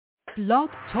Blog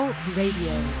Talk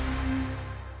Radio.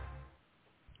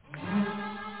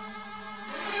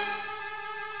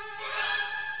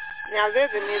 Now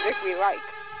there's the music we like.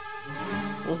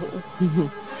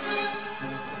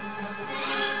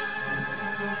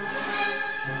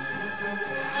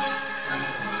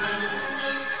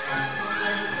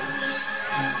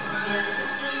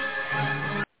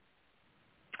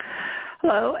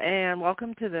 Hello, and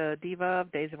welcome to the Diva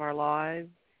of Days of Our Lives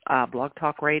Blog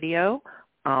Talk Radio.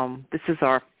 This is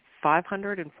our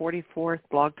 544th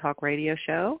Blog Talk Radio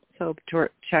show, so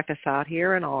check us out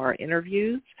here and all our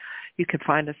interviews. You can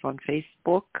find us on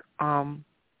Facebook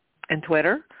and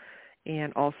Twitter,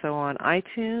 and also on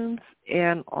iTunes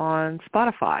and on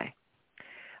Spotify.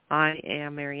 I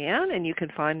am Marianne, and you can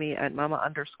find me at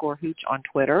Mama_Hooch on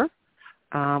Twitter.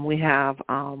 We have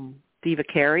Diva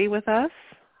Carrie with us.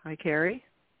 Hi, Carrie.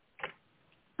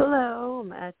 Hello,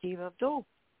 I'm at Diva of DOOL.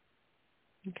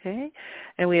 Okay.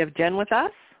 And we have Jen with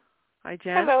us. Hi,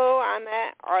 Jen. Hello, I'm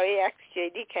at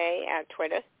REXJDK at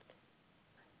Twitter.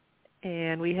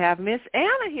 And we have Miss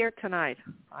Anna here tonight.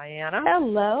 Hi, Anna.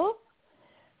 Hello.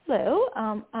 Hello.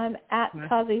 I'm at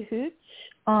Kazi Hooch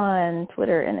on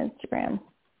Twitter and Instagram.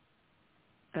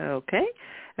 Okay.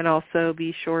 And also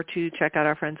be sure to check out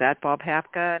our friends at Bob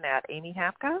Hapka and at Amy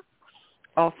Hapka.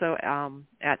 Also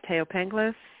at Teo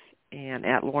Penglis and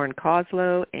at Lauren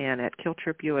Coslow and at Kill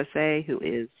Tripp USA, who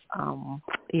is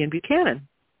Ian Buchanan.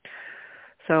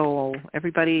 So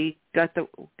everybody got to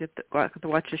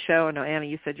watch the show. I know, Anna,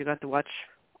 you said you got to watch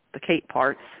the Kate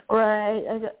parts. Right.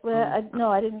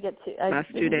 I didn't get to. Last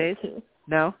 2 days?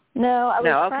 No? No, I was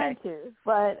okay. trying to,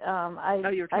 but I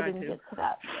didn't get to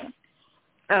that.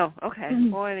 Oh, okay.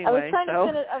 Well, anyway. I was trying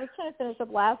to finish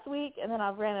up last week, and then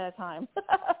I ran out of time.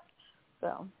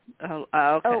 So. Oh,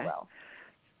 okay. Oh, well.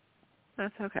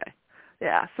 That's okay.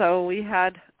 Yeah, so we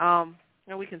had,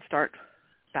 we can start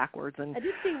backwards. And I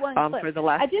did see one clip. For the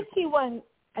last I did see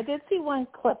one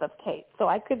clip of Kate, so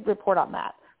I could report on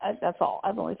that. That's all.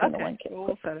 I've only seen the one clip.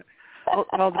 We'll set it.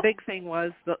 Well, the big thing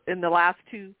was in the last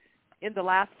 2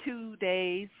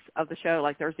 days of the show,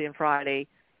 like Thursday and Friday,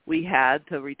 we had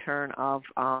the return of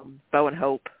Bo and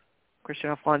Hope, Christian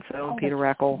Alfonso, and Peter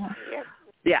Reckel.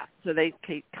 Yeah, so they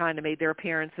kind of made their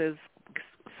appearances.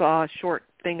 Saw a short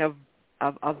thing of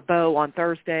Bo on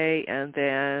Thursday, and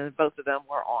then both of them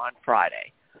were on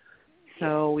Friday.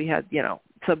 So we had,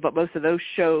 but most of those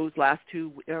shows, last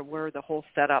two, were the whole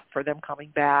setup for them coming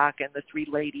back, and the three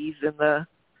ladies and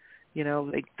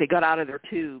they got out of their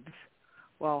tubes.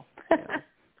 Well,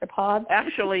 the pods.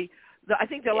 Actually, I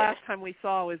think the last time we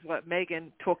saw was what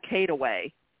Megan took Kate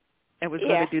away and was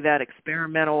going to do that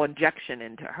experimental injection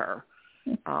into her.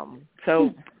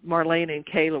 So Marlena and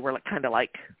Kayla were kind of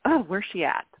like, oh, where's she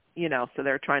at? So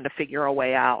they're trying to figure a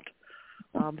way out.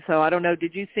 So I don't know.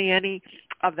 Did you see any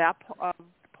of that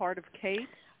part of Kate?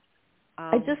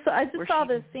 I just saw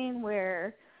the scene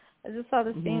where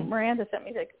Miranda sent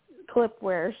me the clip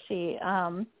where she,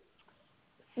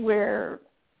 where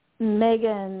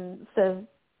Megan says,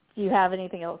 "Do you have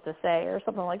anything else to say?" or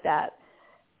something like that.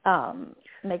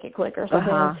 Make it quick or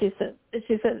something. And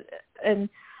she said, and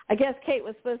I guess Kate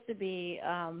was supposed to be,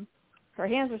 her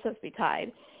hands were supposed to be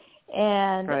tied.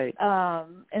 And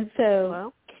and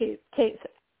so Kate, can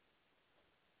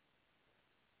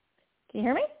you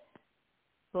hear me?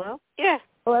 Hello? Yeah.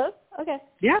 Hello? Okay.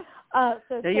 Yeah.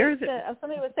 So Kate said,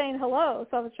 somebody was saying hello,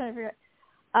 so I was trying to figure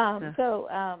out. So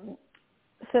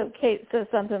Kate says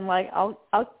something like,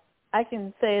 I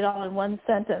can say it all in one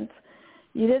sentence.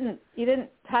 You didn't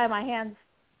tie my hands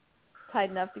tight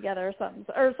enough together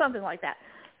or something like that.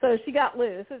 So she got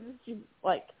loose. And she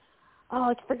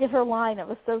I forget her line. It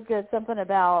was so good. Something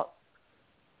about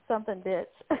something bitch.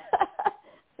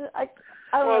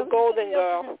 Golden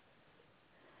Girl.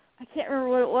 I can't remember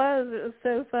what it was. It was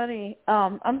so funny.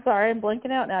 I'm sorry. I'm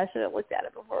blanking out now. I should have looked at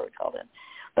it before we called in.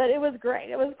 But it was great.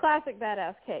 It was classic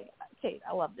badass Kate.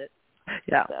 I loved it.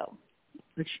 Yeah. So.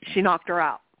 She knocked her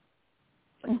out.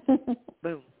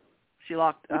 Boom. She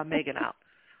locked Megan out.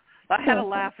 I had a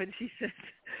laugh, and she said,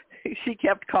 she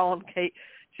kept calling Kate,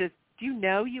 she said, "Do you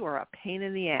know you are a pain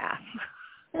in the ass?"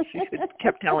 She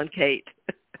kept telling Kate.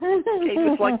 Kate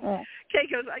was like,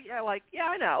 Kate goes, yeah,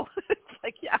 I know. It's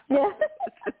like, yeah.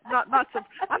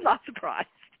 I'm not surprised.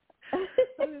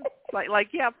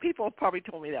 Yeah, people have probably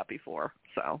told me that before.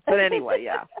 So, but anyway,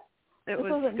 yeah, it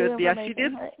was good. Yeah, she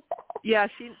did. Right? Yeah,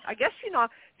 I guess she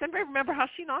knocked. Does anybody remember how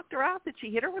she knocked her out? Did she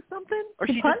hit her with something, or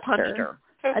she just punched her?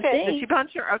 I think. Did she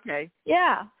punch her? Okay.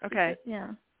 Yeah. Okay. Yeah.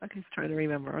 Okay, I was trying to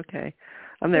remember. Okay,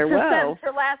 I'm there.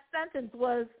 Her last sentence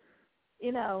was,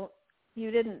 you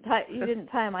didn't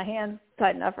tie my hands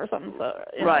tight enough or something. So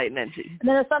right, and then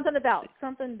there's something about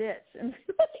something bitch, and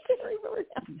I can't remember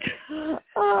now.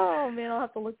 Oh man, I'll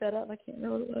have to look that up. I can't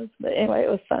remember what it was, but anyway, it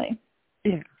was funny.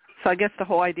 Yeah. So I guess the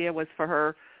whole idea was for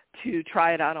her to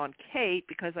try it out on Kate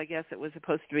because I guess it was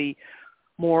supposed to be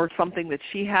more something that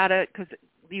she had it because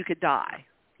you could die.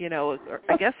 Or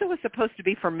I guess it was supposed to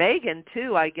be for Megan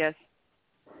too. I guess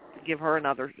to give her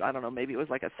another. I don't know. Maybe it was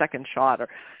like a second shot, or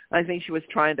I think she was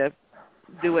trying to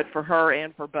do it for her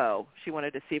and for Bo. She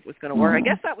wanted to see if it was going to work. I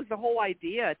guess that was the whole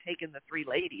idea, taking the three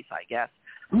ladies, I guess.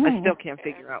 I still can't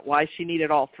figure out why she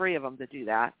needed all three of them to do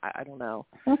that. I don't know.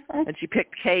 And she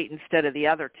picked Kate instead of the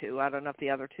other two. I don't know if the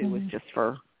other two was just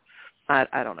for,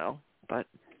 I don't know. But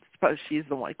I suppose she's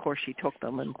the one. Of course, she took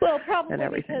them and probably and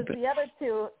everything. Because the other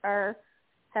two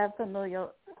have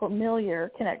familiar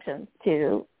connections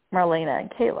to Marlena and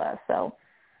Kayla. So,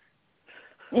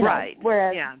 right.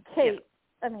 Whereas Kate,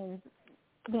 I mean,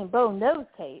 Bo knows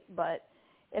Kate, but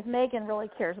if Megan really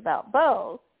cares about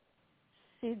Bo,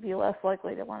 she'd be less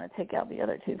likely to want to take out the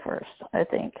other two first, I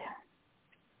think.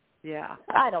 Yeah.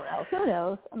 I don't know. Who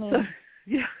knows? I mean,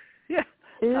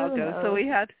 I'll go. So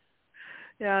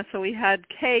we had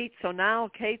Kate. So now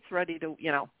Kate's ready to,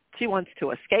 she wants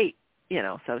to escape,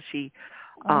 so she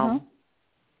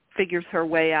figures her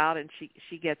way out, and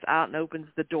she gets out and opens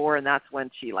the door, and that's when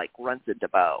she runs into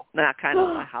Bo. And that kind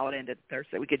of how it ended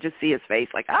Thursday. We could just see his face,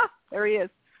 there he is.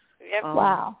 Yep.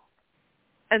 Wow.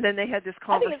 And then they had this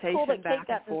conversation I think it's cool that back Kate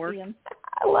got and forth. To see him.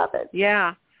 I love it.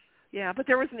 Yeah, but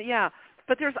there wasn't.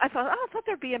 But I thought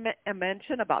there'd be a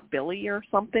mention about Billy or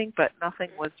something, but nothing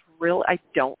was real. I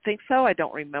don't think so. I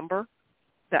don't remember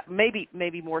that. Maybe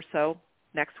more so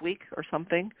next week or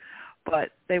something. But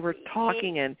they were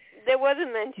talking and. There was a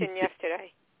mention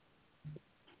yesterday.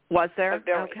 Was there? Of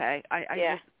Billy. Okay.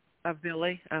 Of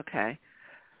Billy? Okay.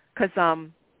 Because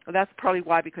that's probably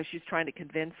why, because she's trying to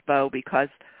convince Bo, because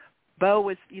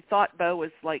you thought Bo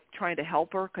was trying to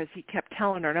help her because he kept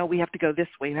telling her, no, we have to go this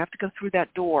way. You have to go through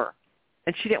that door.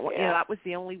 And she didn't want, that was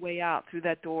the only way out, through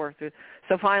that door.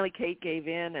 So finally Kate gave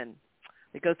in and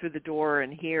they go through the door,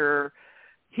 and here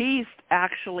he's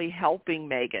actually helping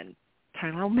Megan.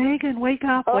 Telling her, Megan, wake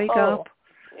up, wake up.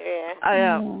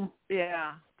 Yeah.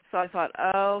 Yeah. So I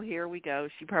thought, here we go.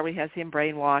 She probably has him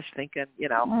brainwashed, thinking,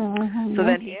 So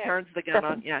then he turns the gun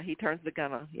on. Yeah, he turns the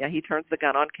gun on. Yeah, he turns the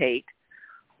gun on Kate.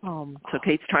 So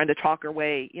Kate's trying to talk her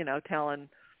way, telling,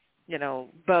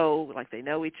 Bo they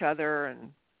know each other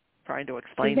and trying to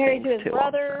explain things to him. She's married to his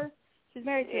brother. She's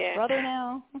married to his brother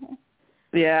now.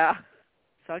 Yeah.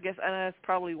 So I guess, and that's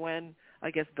probably when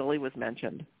Billy was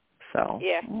mentioned. So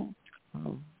yeah.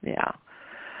 Yeah.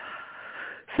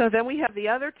 So then we have the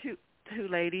other two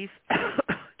ladies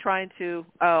trying to,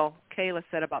 Kayla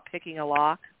said about picking a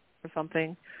lock or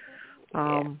something.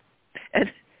 And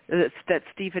that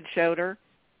Steve had showed her.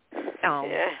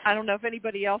 I don't know if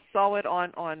anybody else saw it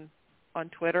on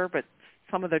Twitter, but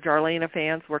some of the Jarlena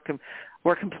fans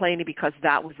were complaining because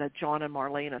that was a John and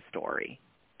Marlena story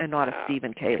and not a Steve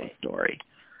and Kayla story.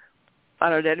 I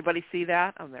don't know. Did anybody see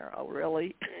that? I'm there. Oh,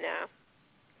 really? No.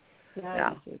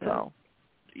 Yeah. So,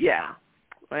 yeah.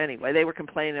 Well, anyway, they were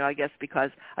complaining,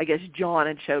 because John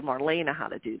had showed Marlena how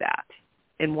to do that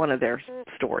in one of their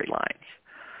storylines.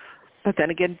 But then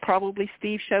again, probably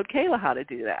Steve showed Kayla how to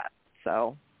do that.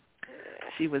 So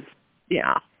she was,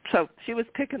 So she was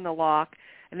picking the lock.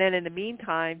 And then in the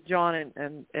meantime, John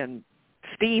and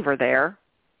Steve are there.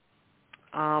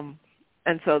 And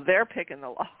so they're picking the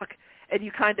lock. And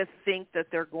you kind of think that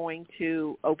they're going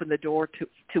to open the door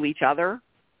to each other.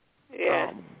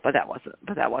 Yeah. But that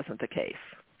wasn't the case.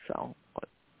 So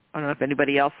I don't know if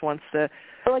anybody else wants to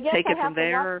take it from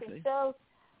there.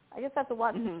 I guess I have to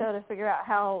watch the show to figure out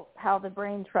how the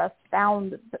Brain Trust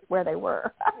found where they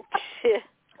were.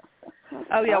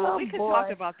 Well, we could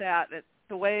talk about that.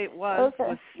 The way it was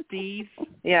Steve.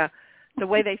 Yeah, the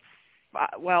way they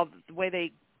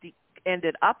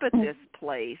ended up at this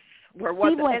place where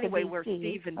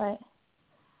Steve and right.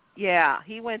 Yeah,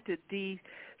 he went to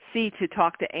D.C. to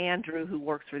talk to Andrew, who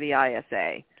works for the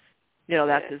ISA.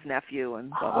 That's his nephew and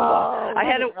blah blah blah. I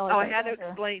had to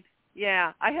explain.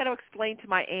 Yeah, I had to explain to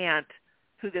my aunt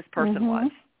who this person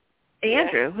was.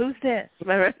 Andrew, who's this?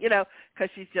 Because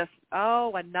she's just,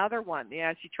 another one.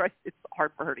 Yeah, she tries. It's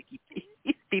hard for her to keep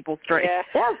these people straight.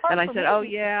 Yeah, and I said,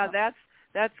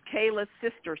 that's Kayla's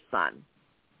sister's son.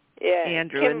 Yeah,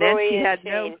 Andrew. Kimberly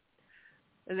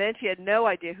and then she had no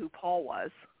idea who Paul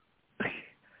was.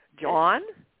 John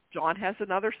has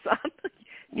another son.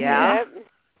 Yeah. Yep.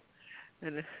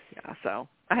 And so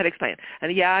I had to explain.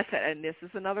 And I said, and this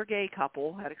is another gay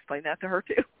couple. I had to explain that to her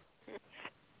too.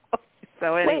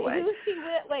 So anyway. Who's she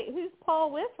with? Who's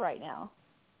Paul with right now?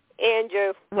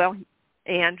 Andrew. Well,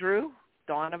 Andrew,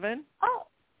 Donovan.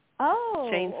 Oh.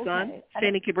 Shane's okay. son,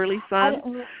 Shane and Kimberly's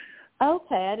son.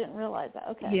 I didn't realize that.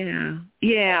 Okay.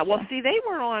 Yeah. Well, see, they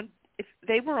were on,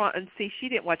 and see, she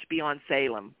didn't watch Beyond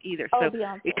Salem either. So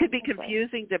it could be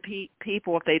confusing to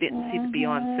people if they didn't see the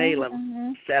Beyond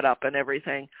Salem setup and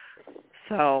everything.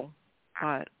 So,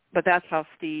 but that's how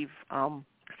Steve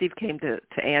came to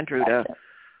Andrew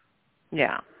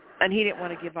and he didn't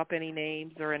want to give up any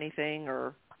names or anything,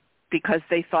 or because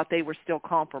they thought they were still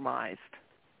compromised,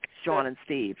 John and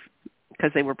Steve,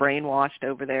 because they were brainwashed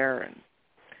over there. And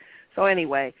so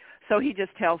anyway, so he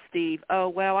just tells Steve, "Oh,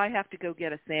 well, I have to go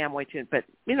get a sandwich, but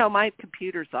my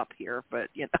computer's up here, but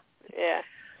Yeah,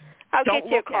 I'll get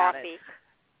you a coffee.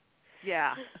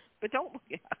 Yeah, but don't look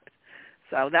at it."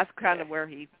 So that's kind of where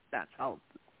that's how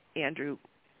Andrew,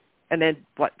 and then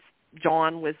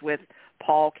John was with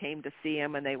Paul, came to see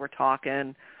him, and they were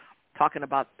talking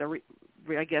about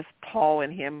I guess Paul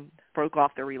and him broke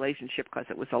off their relationship because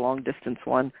it was a long-distance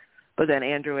one, but then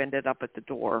Andrew ended up at the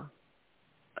door,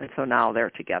 and so now they're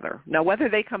together. Now, whether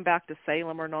they come back to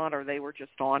Salem or not, or they were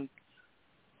just on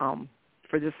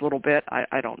for this little bit,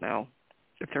 I don't know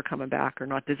if they're coming back or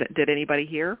not. Did anybody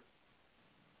hear?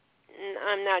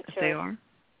 I'm not sure. They are?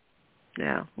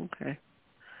 Yeah, okay.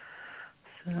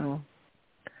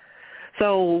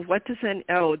 So what does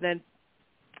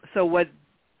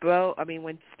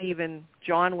when Steve and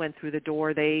John went through the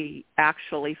door, they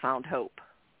actually found Hope.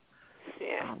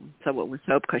 Yeah. So it was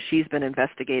Hope because she's been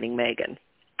investigating Megan.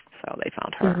 So they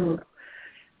found her. Mm-hmm.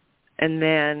 And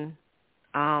then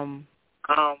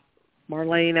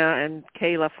Marlena and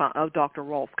Kayla found, Dr.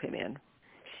 Rolf came in.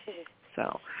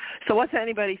 So what's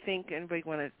anybody think? Anybody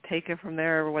want to take it from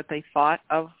there, or what they thought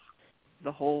of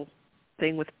the whole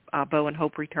thing with Bo and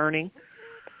Hope returning?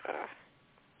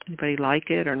 Anybody like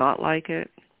it or not like it?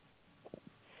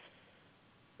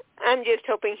 I'm just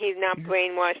hoping he's not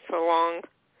brainwashed for long.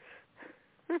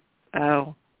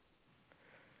 Oh.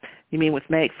 You mean with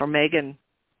Megan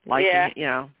liking it?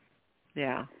 Yeah.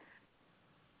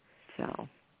 So,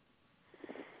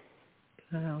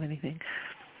 I don't know anything.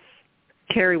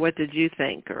 Carrie, what did you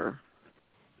think? Or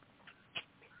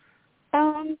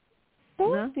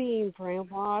both being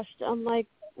brainwashed. I'm like,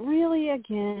 really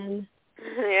again?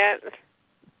 Yeah.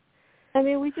 I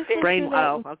mean, we just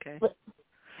okay.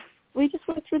 We just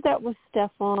went through that with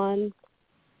Stefan.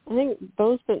 I think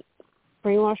Bo's been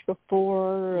brainwashed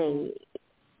before, and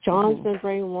John's been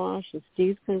brainwashed, and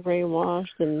Steve's been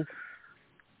brainwashed, and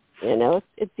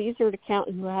it's easier to count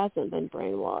who hasn't been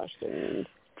brainwashed. And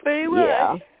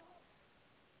yeah.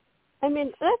 I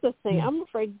mean, that's the thing. I'm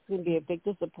afraid it's going to be a big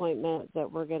disappointment that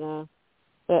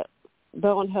that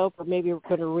Bo and Hope are maybe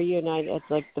going to reunite at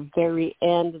like the very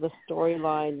end of the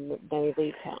storyline that they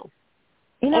leave town.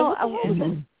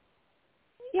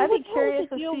 I'd be curious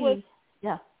to see.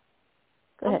 Yeah.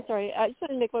 Go ahead. I'm sorry. I just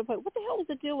want to make one point. What the hell was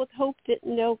the deal with Hope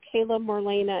didn't know Kayla,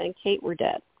 Marlena, and Kate were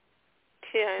dead?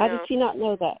 Yeah, How did she not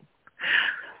know that?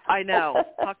 I know.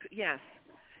 Yes.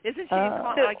 Isn't she?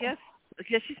 I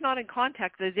guess she's not in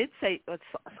contact. They did say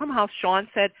somehow Sean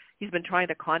said he's been trying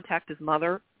to contact his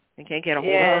mother and can't get a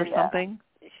hold of her or something.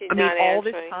 She's all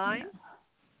this time.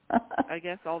 I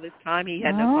guess all this time he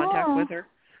had no contact with her.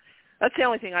 That's the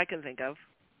only thing I can think of.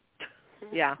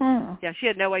 Yeah. Yeah, she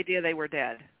had no idea they were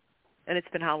dead. And it's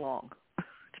been how long?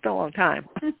 It's been a long time.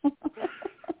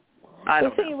 I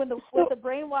don't know. With the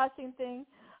brainwashing thing,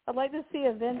 I'd like to see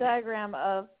a Venn diagram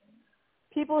of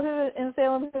people who in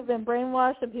Salem who've been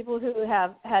brainwashed and people who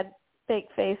have had fake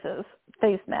face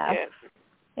masks.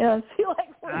 Yeah. And see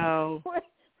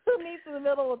who meets in the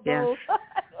middle of both.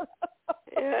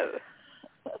 Yeah.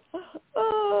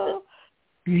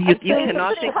 You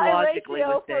cannot think logically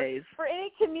with days. For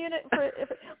any community,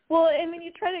 and when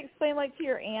you try to explain, like, to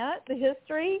your aunt, the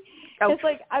history, it's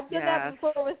like, I've done that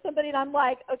before with somebody, and I'm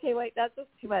like, okay, wait, that's just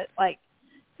too much. Like,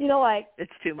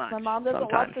 it's too much. My mom doesn't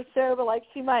sometimes. watch the show, but, like,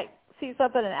 she might see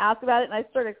something and ask about it, and I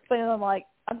start explaining to them, like,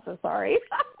 I'm so sorry.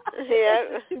 Yeah.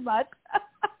 It's too much.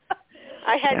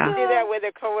 I had to do that with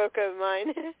a coworker of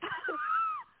mine.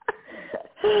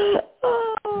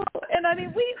 And I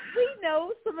mean, we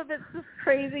know some of it's just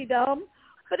crazy dumb,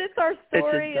 but it's our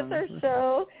story, it's our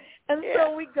show, and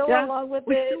so we go along with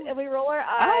it and we roll our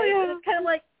eyes. And it's kind of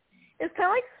like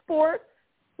sports.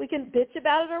 We can bitch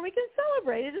about it or we can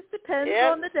celebrate. It just depends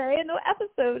on the day and the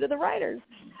episode of the writers.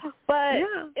 But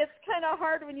it's kind of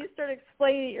hard when you start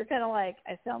explaining it. You're kind of like,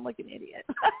 I sound like an idiot.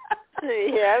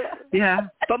 Yeah.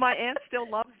 But my aunt still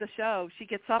loves the show. She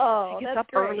gets up. She gets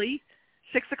up early.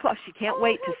 6 o'clock. She can't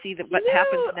wait to see what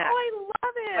happens next. Oh, I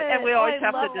love it. And we always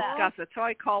have to that. discuss it. So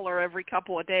I call her every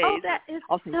couple of days. Oh, that is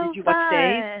I'll say, so did you fun. watch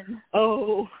Days?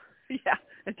 Oh, yeah.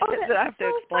 And I have to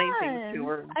so explain fun. things to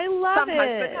her. I love Sometimes,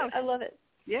 it. But no, I love it.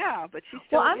 Yeah, but she's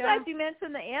still. Well, I'm glad you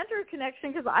mentioned the Andrew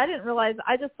connection because I didn't realize.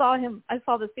 I just saw him. I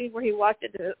saw the scene where he walked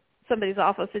into somebody's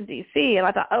office in D.C. and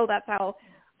I thought, oh, that's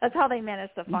how they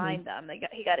managed to find them.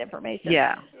 He got information.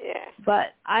 Yeah. Yeah.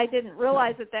 But I didn't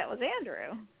realize that was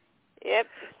Andrew. Yep.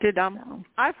 Did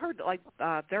I've heard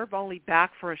they're only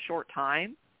back for a short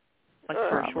time. Like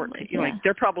for a short, like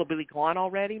they're probably gone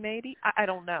already. Maybe I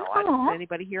don't know. Does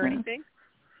anybody hear anything?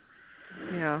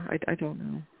 Yeah, I don't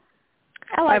know.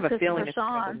 I have a feeling it's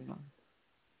Sean.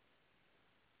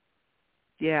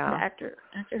 Yeah. The actor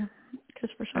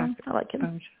Christopher Sean. I like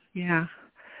him. Yeah.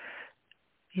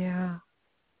 Yeah.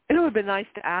 It would have been nice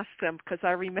to ask them because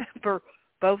I remember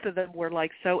both of them were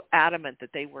like so adamant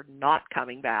that they were not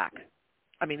coming back.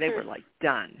 I mean, they were like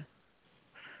done.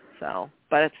 So,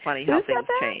 but it's funny how things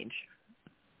change.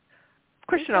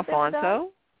 Christian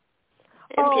Alfonso.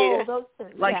 Oh, those two.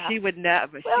 Like she would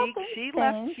never. She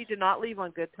left. She did not leave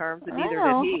on good terms, and neither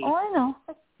did he. Oh, I know.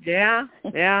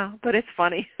 Yeah. But it's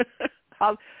funny.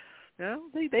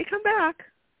 They come back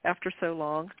after so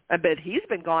long. I bet he's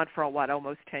been gone for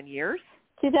almost 10 years.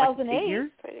 2008. Like 8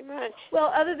 years? Pretty much.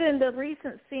 Well, other than the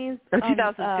recent scenes. Or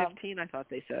 2015, I thought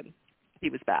they said he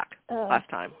was back last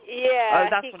time. Yeah,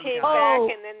 that's he when came back,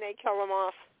 and then they killed him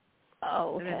off.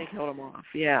 Oh, okay. And then they killed him off.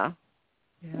 Yeah.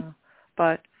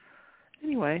 But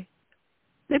anyway,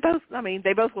 they both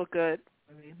look good.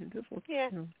 I mean, it just looks,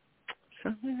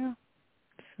 So yeah.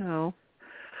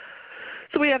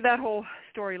 So we have that whole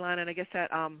storyline, and I guess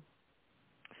that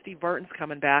Steve Burton's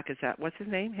coming back. Is that what's his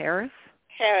name? Harris.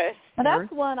 Well,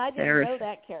 that's one I didn't know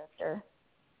that character.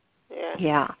 Yeah.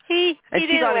 Yeah. He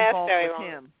didn't last very long.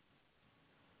 Him.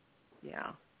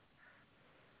 Yeah.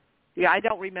 Yeah, I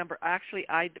don't remember. Actually,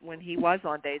 when he was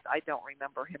on Days, I don't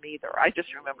remember him either. I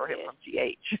just remember him from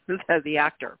GH as the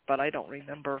actor, but I don't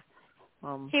remember.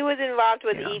 He was involved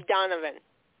with Eve Donovan.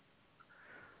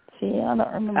 See, I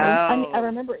don't remember. I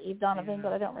remember Eve Donovan,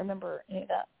 but I don't remember any of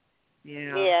that.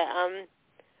 Yeah. Yeah.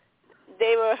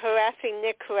 They were harassing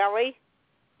Nick Corelli.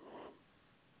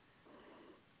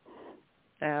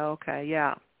 Oh, okay,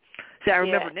 yeah. See, I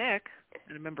remember Nick.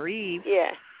 I remember Eve.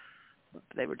 Yeah.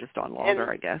 They were just on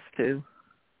longer, I guess, too.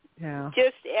 Yeah.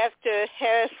 Just after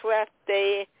Harris left,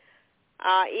 they,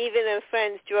 Eve and her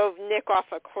friends drove Nick off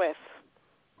a cliff.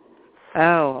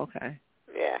 Oh, okay.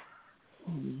 Yeah.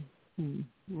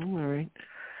 All right.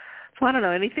 So I don't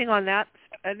know. Anything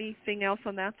else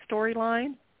on that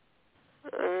storyline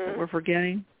that we're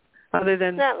forgetting? Other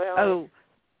than, not really.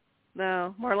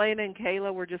 No, Marlena and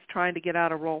Kayla were just trying to get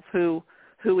out of Rolf, who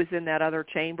was in that other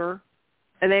chamber,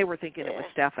 and they were thinking it was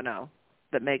Stefano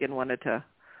that Megan wanted to,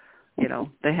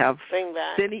 they have. Bring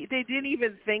back. They didn't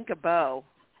even think of Bo.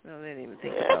 No, they didn't even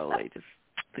think of Bo. They just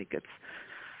think it's.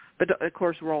 But of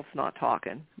course, Rolf's not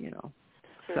talking,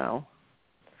 So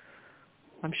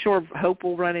I'm sure Hope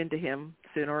will run into him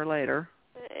sooner or later.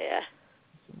 Yeah.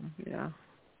 Yeah.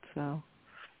 So,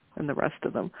 and the rest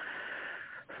of them.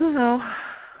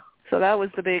 So that was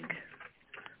the big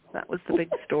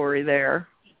story there.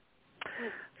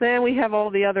 Then we have all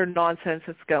the other nonsense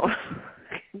that's going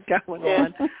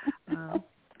on.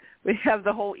 We have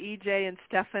the whole EJ and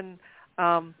Stefan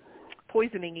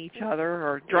poisoning each other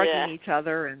or drugging each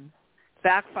other, and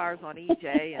backfires on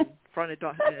EJ in front of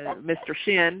Mr.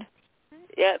 Shin.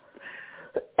 Yep.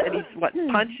 And he's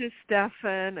punches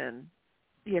Stefan, and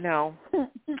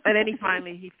and then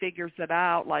he figures it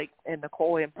out, and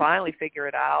Nicole and finally figure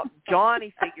it out.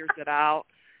 Johnny figures it out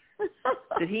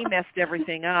that he messed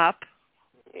everything up.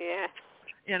 Yeah.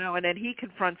 And then he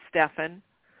confronts Stefan.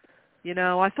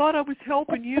 I thought I was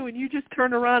helping you, and you just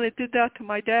turned around and did that to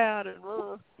my dad. And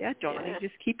Johnny,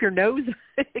 just keep your nose.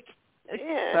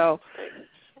 Yeah.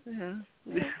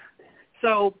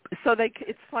 So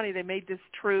it's funny, they made this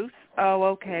truce. Oh,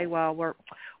 okay. Well,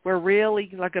 we're really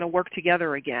not going to work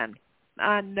together again.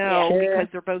 I know, because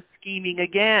they're both scheming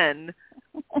again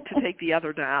to take the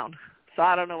other down. So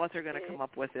I don't know what they're going to come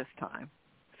up with this time.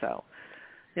 So,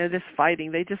 this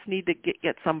fighting, they just need to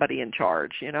get somebody in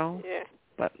charge, Yeah.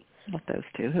 But not those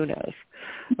two. Who knows?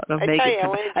 I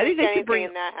think they should bring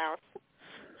in that house.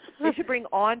 They should bring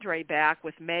Andre back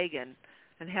with Megan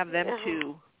and have them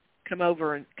two come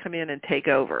in and take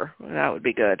over. That would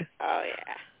be good. Oh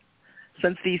yeah.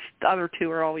 Since these other two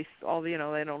are always they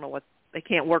don't know they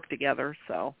can't work together.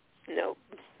 So. Nope.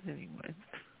 Anyway.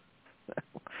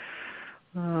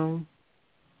 So,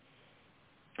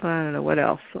 I don't know what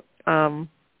else.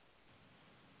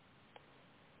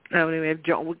 Anyway,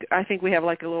 I think we have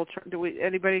like a little.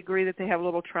 Anybody agree that they have a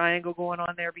little triangle going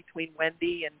on there between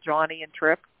Wendy and Johnny and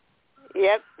Tripp?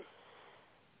 Yep.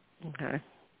 Okay.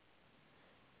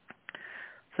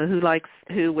 So who likes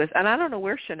who with? And I don't know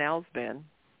where Chanel's been.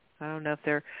 I don't know if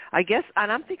they're. I guess,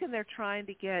 and I'm thinking they're trying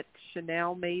to get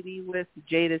Chanel maybe with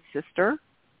Jada's sister.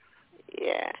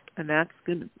 Yeah. And that's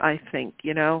good. I think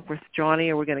with Johnny,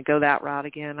 are we going to go that route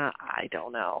again? I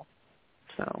don't know.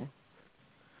 So.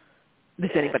 Does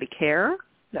anybody care?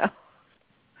 No.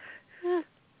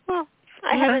 Well,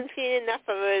 I haven't seen enough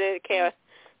of it to care.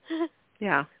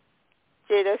 Yeah.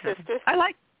 Jada's sister. I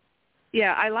like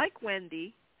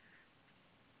Wendy.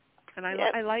 And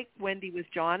I like Wendy with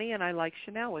Johnny, and I like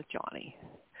Chanel with Johnny.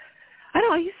 I don't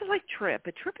know. I used to like Tripp,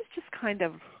 but Tripp is just kind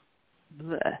of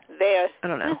bleh. There. I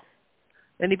don't know.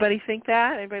 Anybody think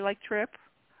that? Anybody like Tripp?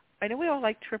 I know we all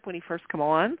liked Tripp when he first came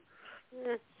on.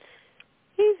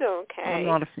 He's okay. I'm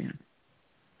not a fan.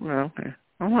 Well, okay.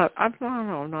 I'm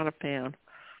not a fan.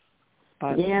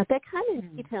 But, yeah, they kind of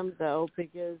need him, though,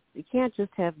 because you can't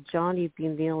just have Johnny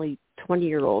being the only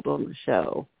 20-year-old on the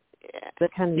show. Yeah. They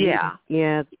kind of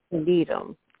need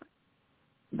him.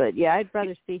 But, yeah, I'd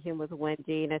rather see him with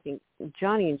Wendy, and I think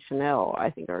Johnny and Chanel, I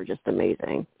think, are just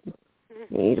amazing.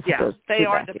 They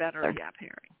are the better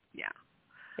pairing. Yeah.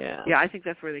 Yeah, I think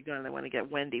that's where they're going. They want to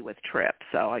get Wendy with Tripp,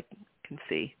 so I can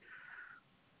see.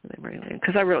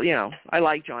 Because I really, I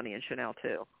like Johnny and Chanel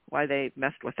too. Why they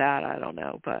messed with that, I don't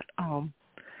know. But and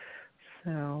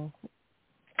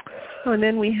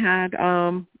then we had,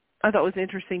 I thought it was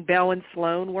interesting, Belle and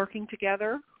Sloan working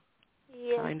together.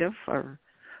 Yeah. Kind of, or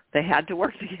they had to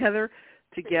work together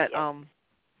to get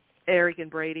Eric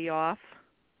and Brady off.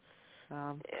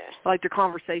 I like their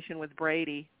conversation with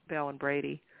Brady, Belle and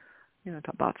Brady.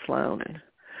 Talk about Sloan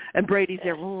and Brady's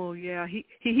there. Oh yeah,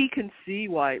 he can see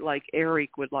why like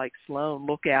Eric would like Sloan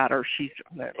look at her. She's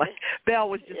like Belle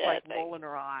was just rolling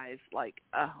her eyes like,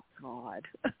 oh God.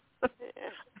 Of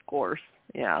course,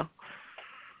 yeah.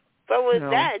 But was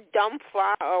that a dumb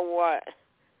plot or what?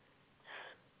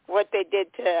 What they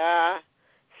did to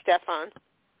Stefan?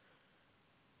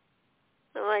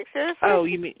 I'm like, seriously? Oh,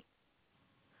 you mean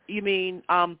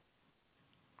well,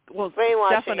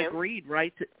 Stefan him. agreed,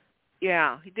 right?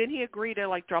 Yeah. Didn't he agree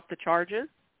to, drop the charges?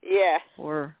 Yeah.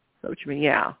 Or, is that what you mean?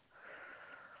 Yeah.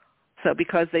 So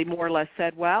because they more or less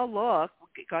said, well, look,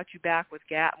 we got you back with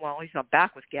well, he's not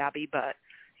back with Gabi, but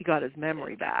he got his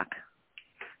memory back.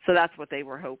 So that's what they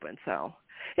were hoping. So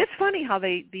it's funny how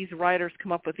these writers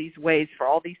come up with these ways for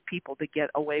all these people to get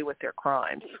away with their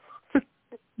crimes.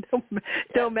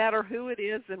 No matter who it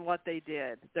is and what they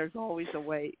did, there's always a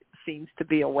way, seems to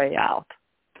be a way out.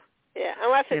 Yeah,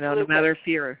 unless it's Lucas. No matter if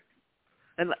you're...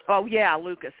 And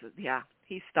Lucas. Yeah,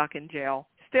 he's stuck in jail.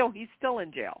 He's still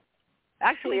in jail.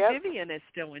 Actually, Vivian is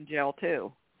still in jail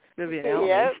too. Vivian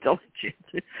is still in jail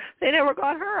too. They never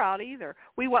got her out either.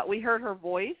 We heard her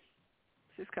voice.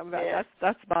 She's coming back. Yeah.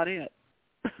 That's about it.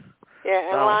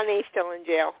 Yeah, and Lonnie's still in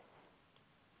jail.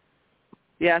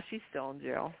 Yeah, she's still in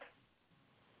jail.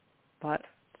 But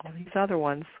all these other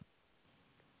ones.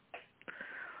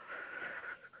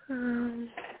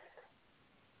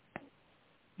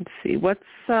 Let's see. What's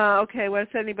okay?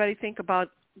 What does anybody think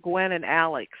about Gwen and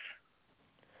Alex?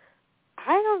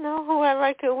 I don't know who I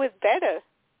like her with better.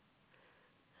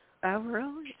 Oh,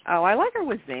 really? Oh, I like her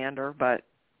with Xander, but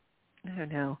I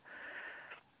don't know.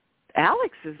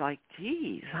 Alex is like,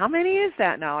 geez, how many is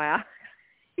that now, Alex?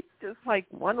 Just like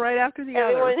one right after the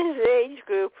other. Everyone in his age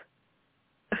group.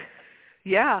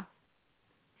 Yeah.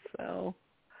 So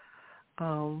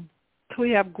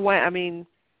we have Gwen. I mean,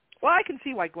 well, I can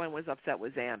see why Gwen was upset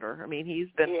with Xander. I mean, he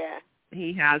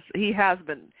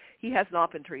has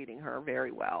not been treating her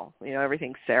very well.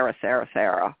 Everything's Sarah.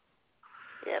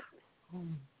 Yep.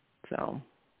 So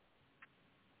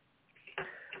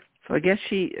I guess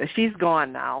she's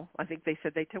gone now. I think they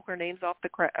said they took her names off the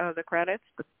credits,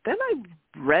 but then I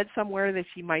read somewhere that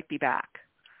she might be back.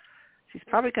 She's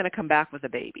probably going to come back with a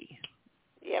baby.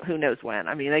 Yep. Who knows when?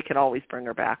 I mean, they could always bring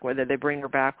her back. Whether they bring her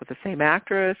back with the same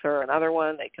actress or another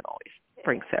one, they can always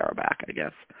bring Sarah back, I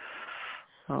guess.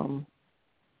 And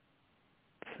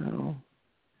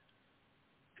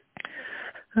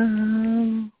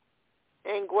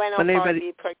Gwen will probably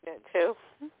be pregnant, too.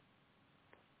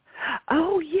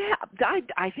 Oh, yeah.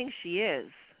 I think she is.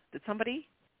 Did somebody?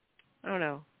 I don't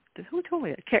know. Who told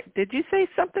me that? Did you say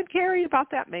something, Carrie,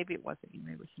 about that? Maybe it wasn't you.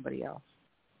 Maybe it was somebody else.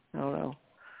 I don't know.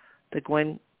 That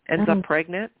Gwen ends up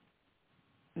pregnant?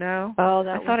 No? Oh,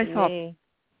 that was me.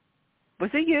 Was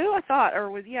it you? I thought.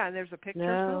 Or and there's a picture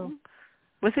or something?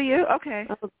 Was it you? Okay.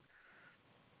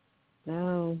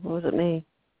 No, it wasn't me.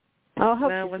 Oh, I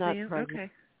hope she's not you? pregnant.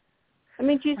 Okay. I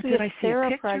mean, geez, we have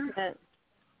Sarah pregnant.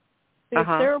 We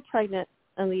have Sarah pregnant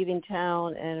and leaving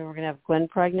town, and we're going to have Gwen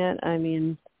pregnant. I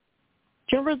mean,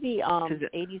 do you remember the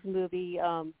 80s movie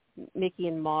Mickey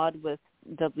and Maude with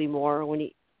Dudley Moore when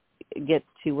he gets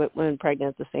two women pregnant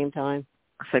at the same time?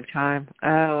 Same time.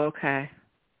 Oh, okay.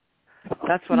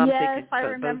 That's what I'm thinking. Yes, I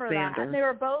remember that. And they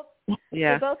were both.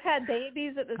 Yeah. They both had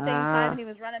babies at the same time, and he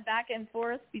was running back and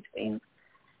forth between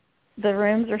the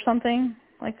rooms or something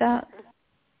like that.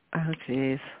 Oh,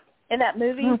 jeez. In that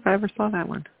movie? I don't know if I ever saw that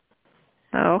one.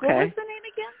 Oh, okay. What was the name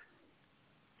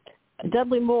again?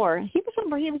 Dudley Moore. He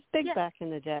was big back in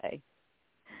the day.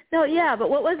 No, yeah, but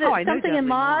what was it? Oh, Something in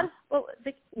Maude?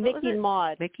 Mickey and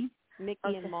Maude. Mickey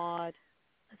and Maude.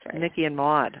 That's right. Mickey and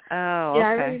Maude. Oh,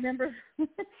 yeah, okay. I remember.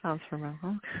 Sounds familiar.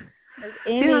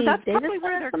 Amy that's Davis probably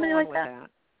where they're going like with that.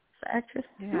 The actress.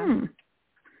 Yeah.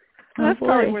 That's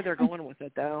probably where they're going with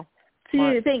it, though. So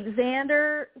you think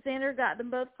Xander got them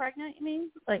both pregnant, you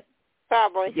mean? Like,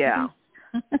 probably. Yeah.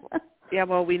 Yeah,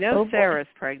 well, we know Sarah's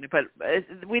pregnant, but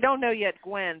we don't know yet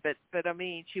Gwen, but I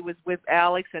mean, she was with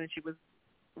Alex and she was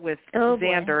with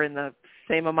Xander in the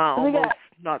same amount, so almost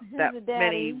not that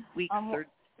many weeks or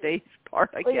days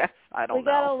apart, I guess. I don't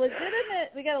know.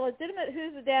 We got a legitimate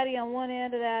who's the daddy on one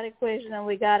end of that equation, and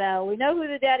we know who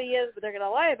the daddy is, but they're going to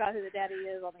lie about who the daddy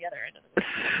is on the other end of it.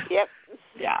 Yep.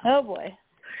 Yeah. Oh boy.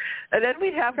 And then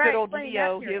we have good old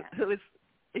Leo, who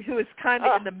is kind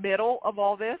of in the middle of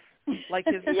all this, like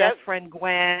his best friend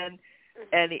Gwen,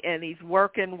 and he's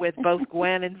working with both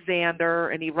Gwen and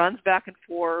Xander, and he runs back and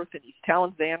forth, and he's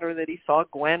telling Xander that he saw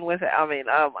Gwen with it. I mean,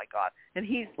 oh my God! And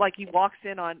he's like, he walks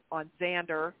in on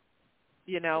Xander,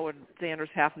 you know, and Xander's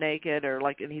half naked, or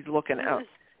like, and he's looking out.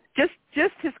 Just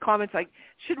his comments, I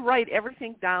should write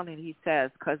everything down that he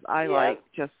says, because I like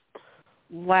just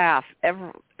laugh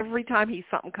every time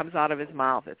something comes out of his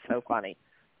mouth. It's so funny.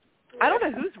 I don't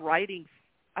know who's writing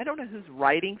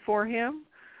for him.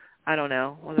 I don't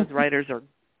know. Well, those writers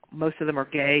most of them are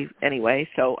gay anyway,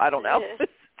 so I don't know.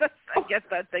 I guess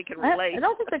that they can relate. I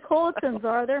don't think the Coltons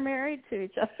are. They're married to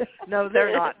each other. No,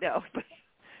 they're not. No.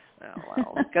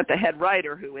 Well, got the head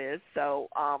writer who is. So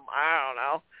I don't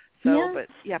know. So,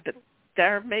 but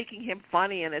they're making him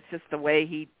funny, and it's just the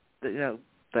way the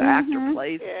actor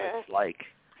plays. Yeah. It's like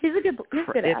he's a good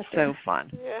actor. It's so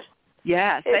fun. Yeah.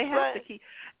 Yes, they have to keep.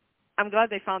 I'm glad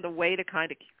they found a way to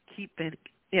kind of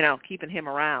keeping him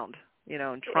around,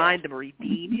 and trying to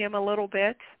redeem him a little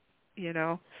bit,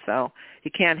 so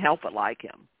you can't help but like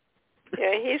him.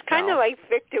 Yeah, he's kind of like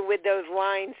Victor with those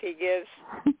lines he gives.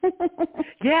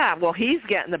 Yeah, well, he's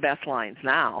getting the best lines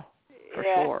now, for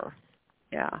sure.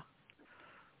 Yeah.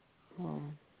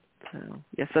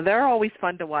 So they're always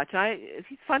fun to watch.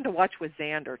 He's fun to watch with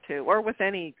Xander, too, or with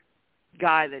any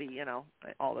guy that he,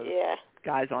 all those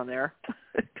guys on there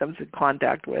comes in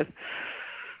contact with.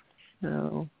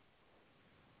 So,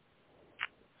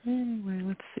 anyway,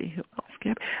 let's see who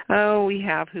else. Oh, we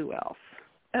have who else?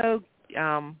 Oh,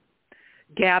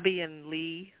 Gabi and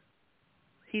Lee.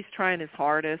 He's trying his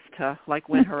hardest to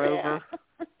win her over,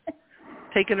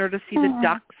 taking her to see the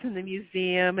ducks in the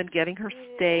museum and getting her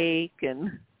steak,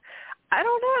 and I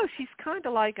don't know. She's kind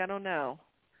of I don't know.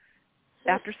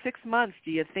 After 6 months,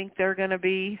 do you think they're going to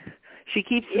be? She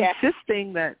keeps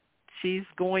insisting that she's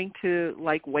going to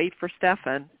wait for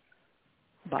Stefan.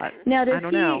 But now, I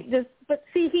don't know. But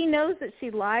see, he knows that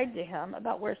she lied to him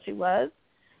about where she was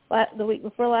the week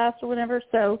before last or whatever.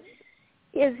 So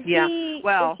is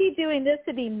he doing this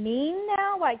to be mean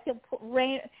now?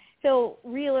 He'll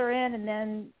reel her in and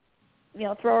then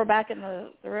throw her back in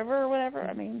the river or whatever.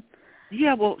 I mean,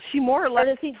 yeah. Well, she more or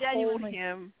less told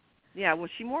him. Yeah. Well,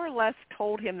 she more or less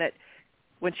told him that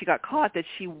when she got caught, that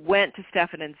she went to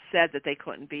Stefan and said that they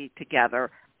couldn't be together,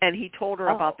 and he told her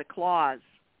about the clause.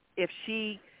 If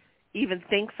she even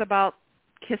thinks about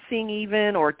kissing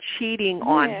even or cheating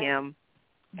on him,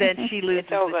 then she loses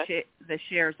the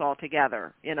shares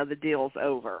altogether. The deal's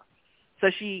over. So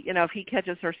she, if he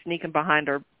catches her sneaking behind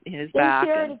her in his back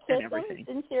and everything.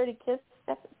 Didn't she already kiss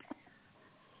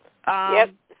Stefan?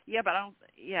 Yep. Yeah, but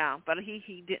but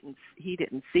he didn't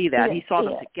see that. He saw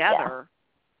them together,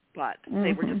 but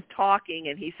they were just talking,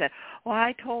 and he said, "Well,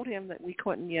 I told him that we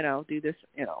couldn't, do this,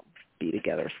 be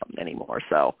together or something anymore."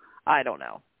 So I don't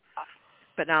know.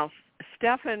 But now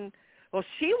Stefan, well,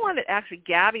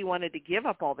 Gabi wanted to give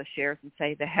up all the shares and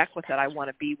say, "The heck with it, I want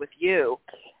to be with you."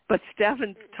 But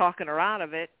Stefan's talking her out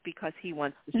of it because he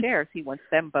wants the shares. He wants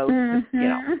them both.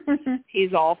 To,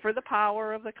 he's all for the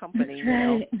power of the company.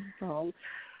 So,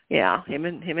 yeah, him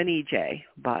and EJ.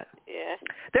 But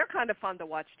they're kind of fun to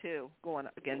watch too, going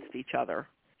against each other.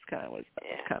 It's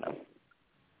kind of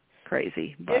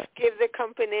crazy. But just give the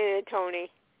company to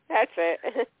Tony. That's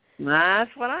it.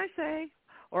 That's what I say.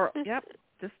 Or, yep,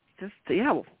 just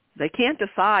yeah, they can't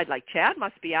decide. Like, Chad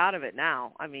must be out of it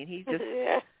now. I mean, he just,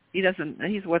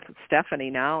 he's with Stephanie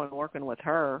now and working with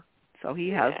her. So he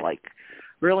has, like,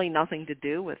 really nothing to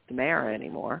do with Tamara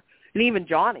anymore. And even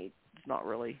Johnny does not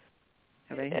really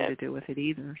have anything to do with it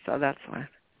either. So that's fine.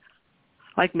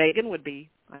 Like Megan would be.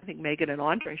 I think Megan and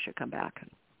Andre should come back and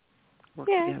work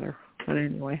together. But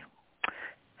anyway.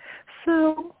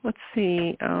 So, let's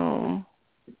see.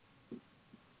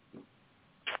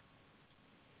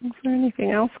 Is there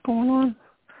anything else going on?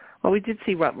 Well, we did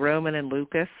see Roman and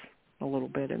Lucas a little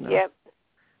bit in the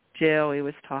jail. He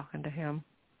was talking to him.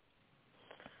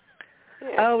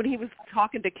 Yeah. Oh, and he was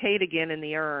talking to Kate again in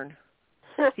the urn.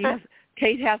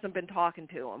 Kate hasn't been talking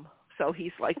to him, so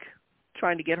he's like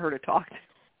trying to get her to talk to him.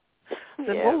 I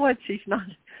said, well, what? She's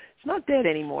not dead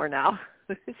anymore now.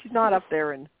 She's not up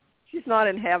there, and she's not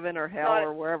in heaven or hell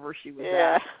or wherever she was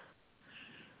at.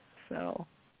 So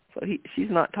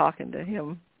she's not talking to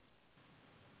him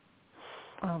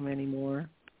anymore.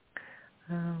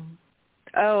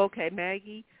 Okay,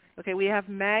 Maggie. Okay, we have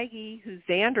Maggie, who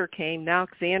Xander came. Now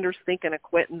Xander's thinking of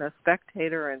quitting the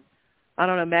Spectator, and I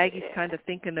don't know, Maggie's kind of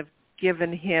thinking of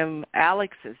giving him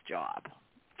Alex's job.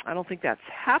 I don't think that's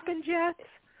happened yet,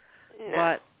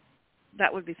 but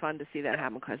that would be fun to see that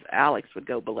happen because Alex would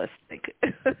go ballistic.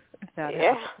 That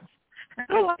happens.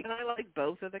 I like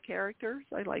both of the characters.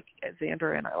 I like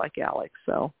Xander and I like Alex,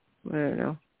 so I don't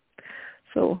know.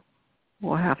 So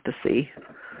we'll have to see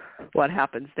what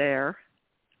happens there.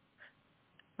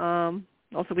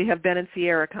 Also, we have Ben and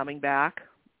Sierra coming back.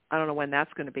 I don't know when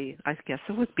that's going to be. I guess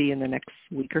it would be in the next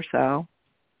week or so,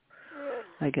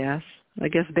 I guess. I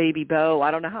guess Baby Bo. I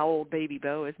don't know how old Baby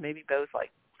Bo is. Maybe Bo's like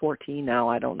 14 now.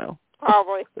 I don't know.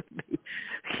 Probably.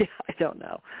 Yeah, I don't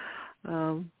know.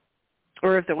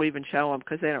 Or if they'll even show them,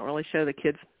 because they don't really show the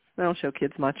kids. They don't show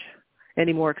kids much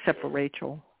anymore except for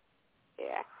Rachel.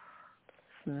 Yeah.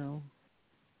 So,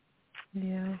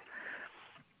 yeah.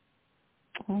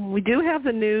 We do have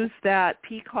the news that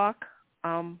Peacock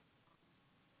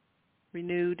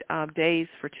renewed Days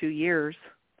for 2 years.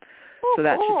 So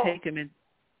that should take them in.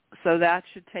 So that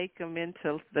should take them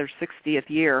into their 60th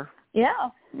year. Yeah.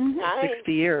 Mm-hmm. Nice.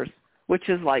 60 years, which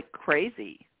is like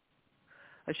crazy.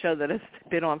 A show that has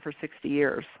been on for 60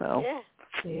 years. So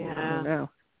I don't know.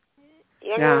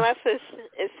 Younger Less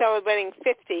is celebrating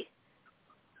 50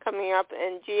 coming up,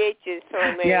 and GH is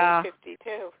celebrating 50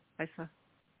 too.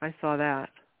 I saw that.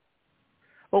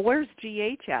 Well, where's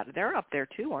GH at? They're up there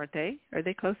too, aren't they? Are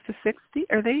they close to 60?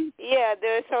 Are they? Yeah,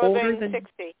 they're celebrating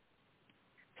 60.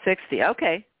 60.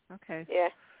 Okay. Yeah.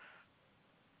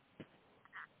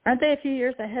 Aren't they a few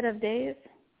years ahead of Days?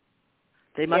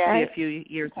 They must be a few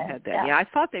years ahead then. Yeah, I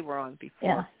thought they were on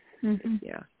before. Yeah. Mm-hmm.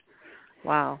 Yeah.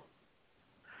 Wow.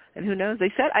 And who knows?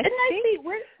 They said I think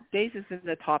Days is in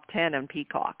the top 10 on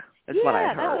Peacock. That's what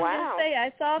I heard. Yeah,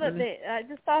 I saw that I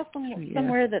just saw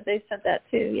somewhere that they said that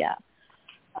too. Yeah.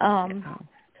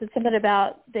 So something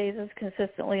about Days is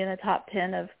consistently in the top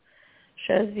 10 of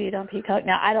shows viewed on Peacock.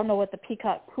 Now I don't know what the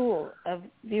Peacock pool of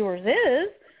viewers is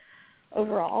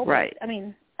overall. Right. But, I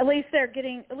mean, at least they're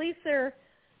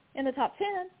in the top 10.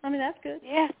 I mean, that's good.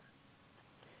 Yeah.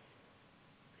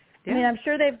 I mean, I'm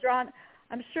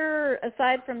sure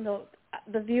aside from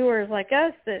the viewers like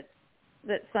us that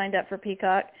signed up for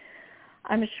Peacock,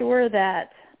 I'm sure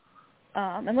that,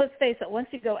 and let's face it, once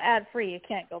you go ad-free, you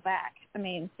can't go back. I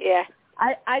mean,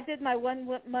 I did my 1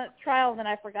 month trial and then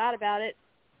I forgot about it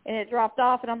and it dropped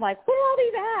off and I'm like, where are all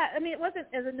these at? I mean, it wasn't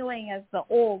as annoying as the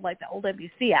old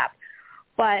NBC app.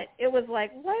 But it was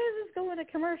like, why is this going to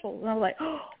commercials? And I was like,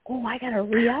 oh, I got to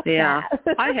re-up that. Yeah,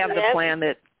 I have the plan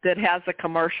that has a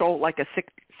commercial, like a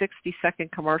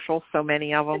 60-second commercial, so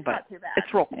many of them, it's but not too bad.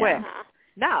 It's real quick. Yeah.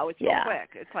 No, it's real quick.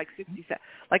 It's like 60 seconds,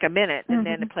 like a minute, and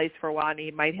then it plays for a while, and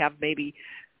you might have maybe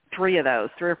 3 or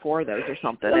 4 of those or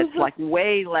something. It's like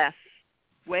way less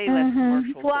commercials.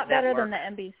 It's a lot better than the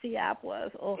NBC app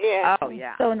was. Oh,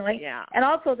 yeah. So annoying. Yeah. And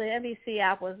also the NBC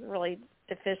app was really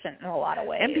deficient in a lot of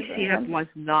ways. NBC app was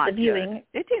not the viewing.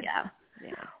 Good. It did. Yeah.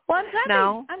 Well,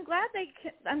 I'm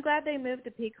glad they moved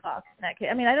to Peacock. In that case.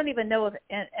 I mean, I don't even know if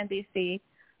the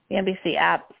NBC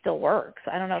app still works.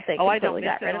 I don't know if they completely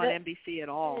got rid of it. I don't miss it on NBC at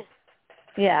all.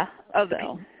 Yeah.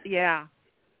 Yeah.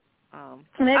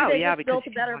 Maybe they just built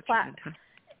a better platform.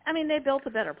 I mean, they built a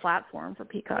better platform for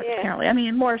Peacock, apparently. I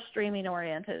mean, more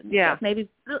streaming-oriented. Yeah. Stuff. Maybe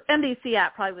the NBC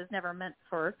app probably was never meant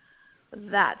for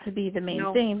that to be the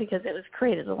main thing because it was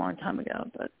created a long time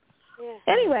ago. But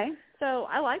anyway, so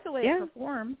I like the way it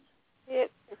performs.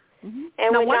 Yep. Mm-hmm.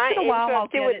 And now, we're once not in a while, I'll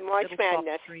interrupted with March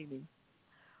Madness.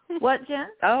 What, Jen?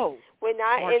 Oh. We're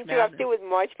not March interrupted Madness. with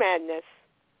March Madness.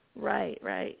 Right.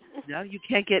 No, you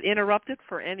can't get interrupted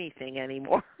for anything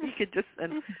anymore. You could just,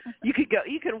 and you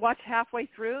can watch halfway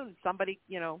through and somebody,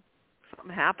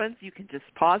 something happens, you can just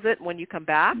pause it when you come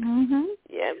back. Mm-hmm.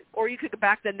 Yeah. Or you could go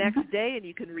back the next day and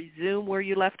you can resume where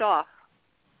you left off.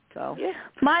 So yeah.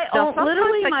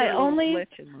 Literally my only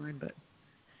glitch in mine, but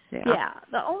yeah,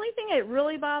 the only thing that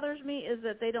really bothers me is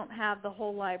that they don't have the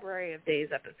whole library of Days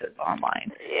episodes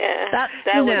online. Yeah.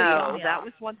 That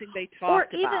was one thing they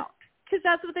talked about. Because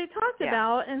that's what they talked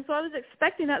about, and so I was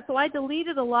expecting that, so I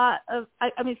deleted a lot of, I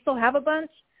still have a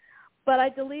bunch, but I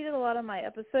deleted a lot of my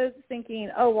episodes thinking,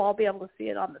 I'll be able to see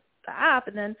it on the app,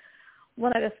 and then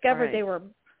when I discovered they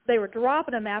were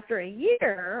dropping them after a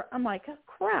year, I'm like, oh,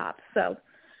 crap. So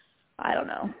I don't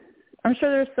know. I'm sure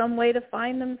there's some way to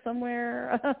find them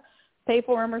somewhere, pay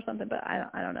for them or something, but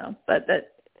I don't know. But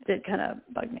that did kind of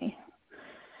bug me.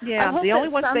 Yeah, the only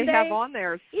ones they have on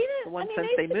there is the ones since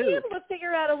they moved. They should be able to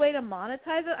figure out a way to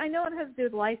monetize it. I know it has to do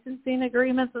with licensing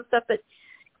agreements and stuff, but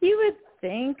you would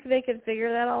think they could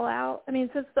figure that all out. I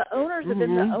mean, since the owners have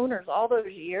been the owners all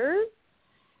those years,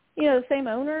 the same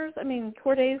owners. I mean,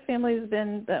 Corday's family has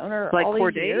been the owner all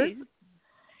these years.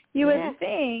 You would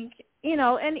think,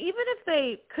 and even if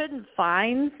they couldn't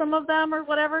find some of them or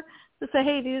whatever, to say,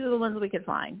 hey, these are the ones we could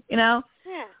find, Yeah.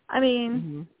 I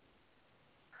mean,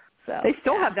 so they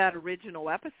still have that original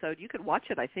episode. You could watch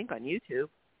it, I think, on YouTube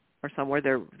or somewhere.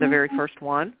 They're the very first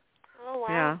one. Oh, wow.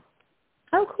 Yeah.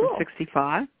 Oh, cool.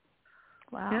 65.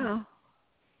 Wow.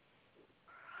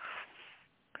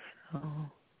 Yeah.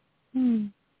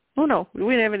 Oh, no. We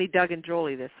didn't have any Doug and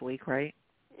Jolie this week, right?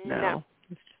 No.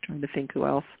 Just trying to think who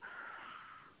else.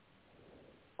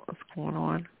 What's going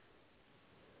on?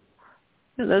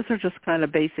 Yeah, those are just kind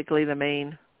of basically the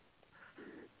main,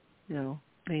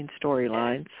 main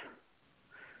storylines.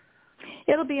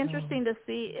 It'll be interesting to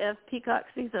see if Peacock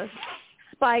sees a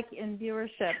spike in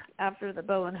viewership after the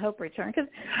Bo and Hope return, because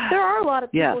there are a lot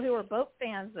of people who are boat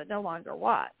fans that no longer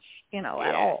watch, at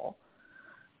all.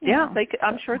 Yeah,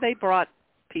 I'm sure they brought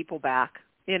people back,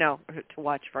 to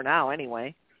watch for now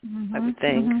anyway, I would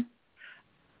think.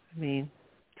 I mean,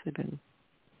 they've been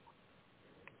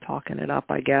talking it up,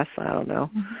 I guess. I don't know.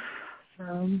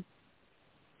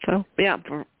 So, yeah,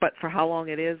 but for how long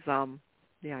it is, I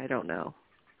don't know.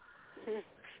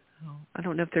 So, I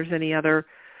don't know if there's any other.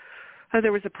 Oh,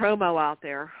 there was a promo out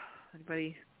there.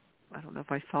 Anybody? I don't know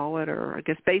if I saw it, or I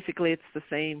guess basically it's the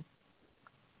same.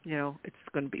 It's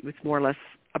going to be. It's more or less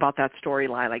about that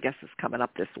storyline. I guess is coming up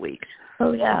this week.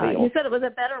 Oh yeah, you said it was a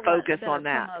better focus one, on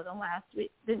that promo than last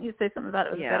week. Didn't you say something about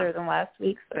it was better than last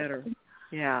week's? Better.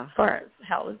 Yeah. As far as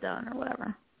how it was done or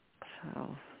whatever.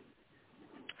 So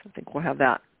I think we'll have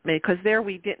that. Because there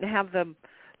we didn't have them,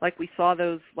 like we saw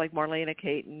those, like Marlena,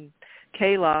 Kate, and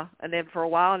Kayla, and then for a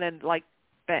while, and then like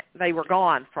they were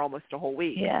gone for almost a whole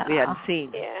week. Yeah. We hadn't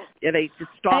seen. Yeah. They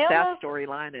just stopped that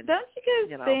storyline. And don't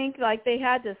you guys think like they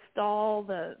had to stall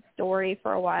the story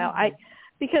for a while?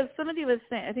 Because somebody was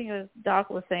saying, I think it was Doc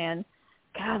was saying,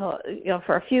 God,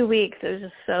 for a few weeks it was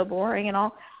just so boring and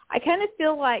all. I kind of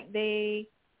feel like they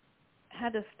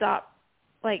had to stop,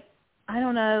 like, I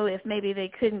don't know if maybe they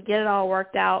couldn't get it all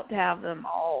worked out to have them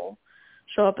all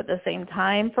show up at the same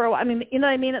time for a while. I mean, you know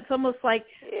what I mean? It's almost like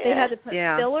they had to put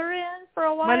filler in for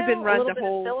a while. Might have been run the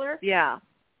whole filler. Yeah.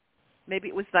 Maybe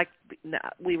it was like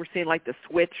we were seeing like the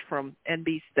switch from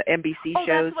the NBC shows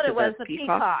that's what to it was, the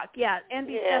Peacock. Yeah,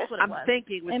 NBC. That's what it was. I'm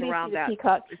thinking it was NBC around that.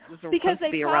 Peacock. It was because supposed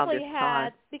to be around this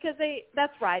time. Because they.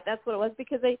 That's right. That's what it was.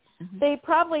 Because they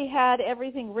probably had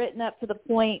everything written up to the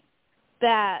point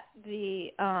that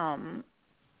the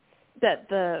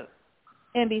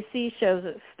NBC shows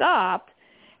it stopped,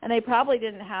 and they probably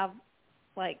didn't have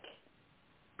like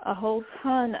a whole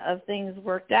ton of things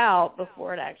worked out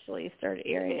before it actually started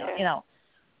airing,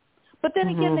 But then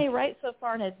again, they write so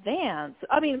far in advance.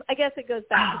 I mean, I guess it goes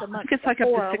back to the month it's like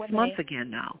before. up to 6 months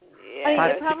again now. Yeah.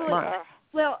 5 to 6 months.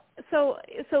 Well,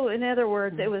 so in other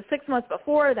words, it was 6 months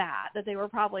before that they were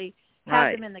probably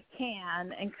had them in the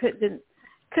can and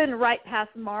couldn't write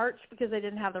past March because they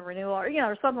didn't have the renewal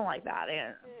or something like that.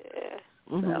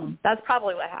 So that's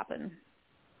probably what happened.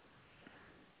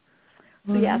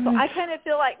 So I kind of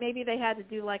feel like maybe they had to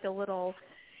do like a little,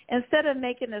 instead of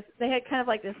making this, they had kind of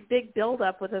like this big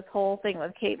build-up with this whole thing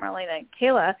with Kate, Marlena, and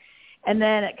Kayla, and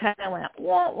then it kind of went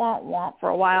womp, womp, womp for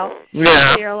a while.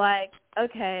 Yeah. So you're like,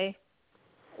 okay,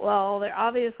 well, they're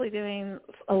obviously doing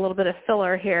a little bit of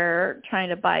filler here, trying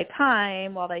to buy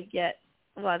time while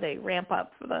they ramp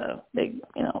up for the big,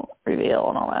 reveal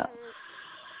and all that.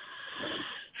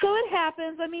 So it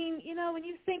happens. I mean, when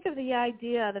you think of the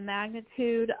idea, the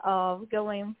magnitude of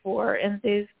going for, and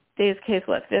Dave's case,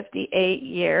 58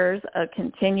 years of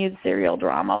continued serial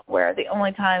drama, where the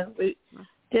only times we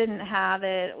didn't have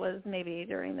it was maybe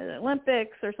during the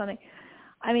Olympics or something.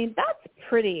 I mean, that's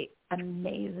pretty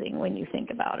amazing when you think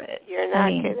about it. You're not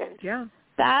kidding. Yeah.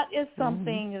 That is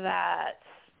something that,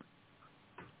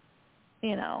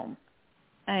 you know,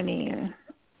 I mean,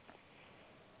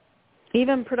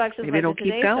 even productions maybe like the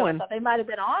Today Show, they might have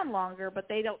been on longer, but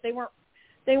they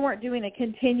weren't doing a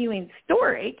continuing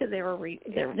story because they were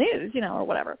news, you know, or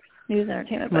whatever, news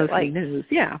entertainment. Mostly but like news,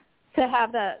 yeah. To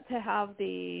have a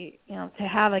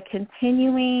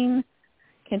continuing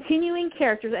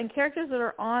characters and characters that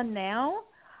are on now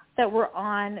that were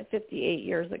on 58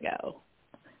 years ago,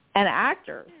 and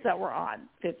actors that were on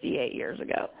 58 years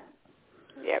ago.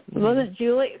 Yep. Wasn't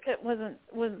Julie? Wasn't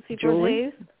C4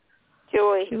 Days?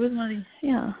 Julie. She was one.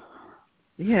 Yeah.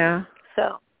 Yeah.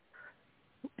 So.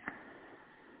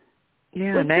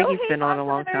 Yeah, was Maggie's Bill been on a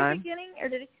long from the very time. Beginning, or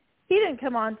did he didn't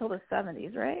come on until the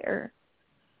 70s, right? Or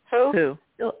who?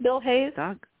 Bill Hayes.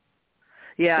 Doug.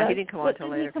 Yeah, Doug? he didn't come on until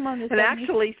later. Come on the and 70s?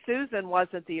 Actually, Susan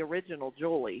wasn't the original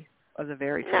Julie of the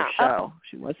very first show.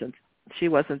 She wasn't the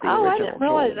original Julie. Oh, I didn't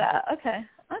realize that. Okay.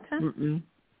 Mm-mm.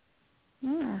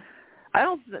 Mm. I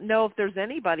don't know if there's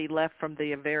anybody left from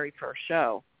the very first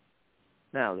show.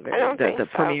 No, the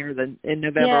premiere in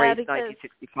November 8th,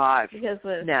 1965. Because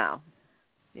with no.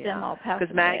 Yeah,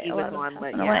 because Maggie was on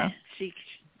late. Yeah, she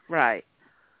right.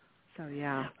 So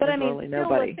yeah, but I mean, really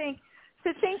nobody.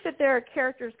 To think that there are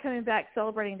characters coming back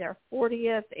celebrating their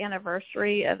 40th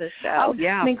anniversary of the show. Oh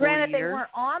yeah, I mean, granted years. they weren't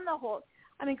on the whole.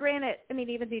 I mean,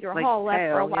 even Deidre like Hall left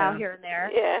Teo, for a while here and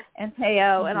there. Yeah. And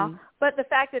Teo and all. But the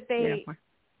fact that they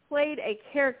played a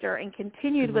character and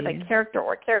continued with a character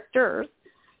or characters,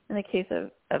 in the case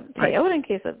of Teo and in the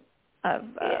case of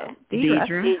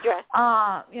Deidre.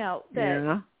 You know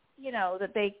that you know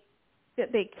that they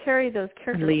carry those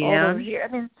characters all those years.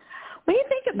 I mean, when you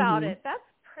think about it, that's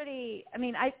pretty. I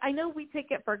mean, I know we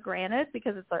take it for granted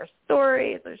because it's our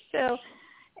story, it's our show,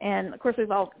 and of course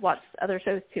we've all watched other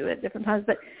shows too at different times.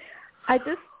 But I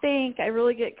just think I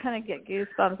really get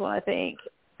goosebumps when I think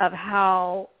of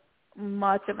how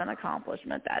much of an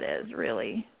accomplishment that is,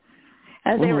 really,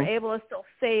 as they were able to still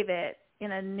save it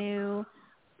in a new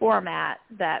format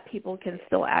that people can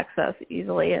still access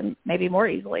easily and maybe more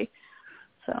easily.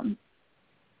 So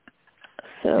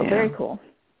very cool.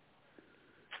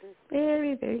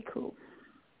 Very, very cool.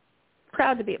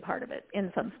 Proud to be a part of it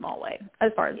in some small way,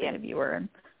 as far as being a viewer and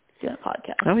doing a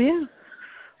podcast. Oh, yeah.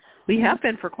 We have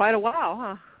been for quite a while,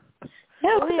 huh?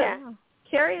 Yeah.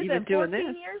 Carrie, is it 14 this.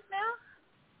 years now?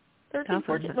 13,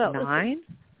 14? 2009?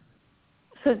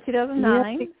 Since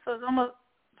 2009? Yeah. So it's almost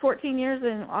 14 years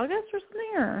in August or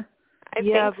something? Or? I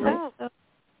think so.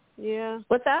 Yeah.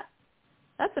 What's that?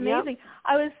 That's amazing. Yep.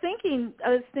 I was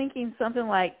thinking something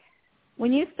like,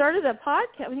 when you started the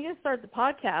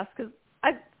podcast, because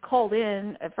I called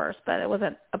in at first, but it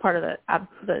wasn't a part of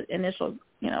the initial,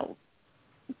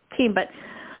 team. But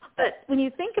when you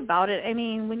think about it, I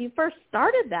mean, when you first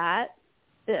started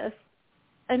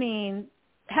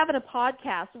having a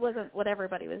podcast wasn't what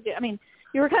everybody was doing. I mean,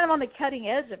 you were kind of on the cutting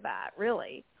edge of that,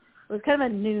 really. It was kind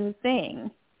of a new thing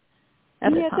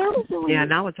at the time.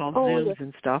 Now it's all news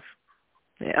and stuff.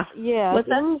 Yeah. Yeah. What's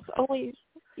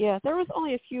there was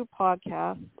only a few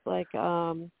podcasts, like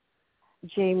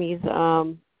Jamie's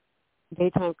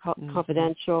Daytime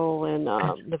Confidential and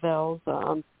Novelle's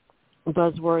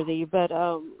Buzzworthy. But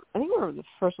I think we were the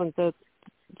first ones to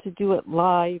do it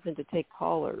live and to take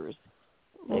callers.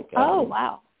 Like,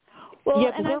 wow.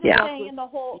 Well, and I'm saying in the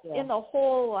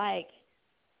whole like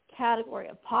category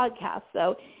of podcasts,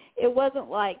 though, it wasn't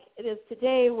like it is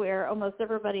today, where almost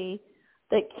everybody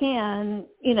that can,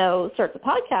 start the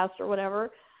podcast or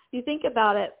whatever. You think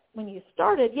about it when you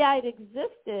started, it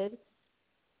existed,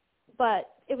 but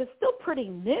it was still pretty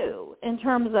new in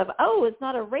terms of, it's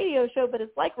not a radio show, but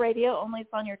it's like radio, only it's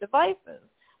on your devices,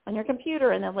 on your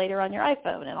computer, and then later on your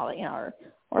iPhone and all that,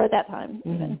 or at that time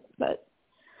even. But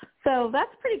so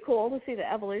that's pretty cool to see the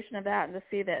evolution of that and to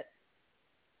see that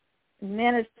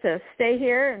managed to stay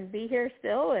here and be here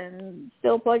still and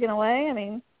still plugging away. I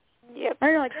mean, yep. I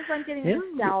don't know. I guess I'm getting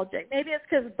nostalgic. Maybe it's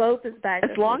because both is back.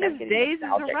 As long as Days is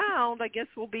around, I guess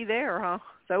we'll be there, huh?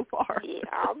 So far. Yeah,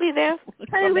 I'll be there.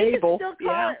 I mean, we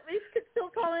could still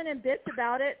call in and bitch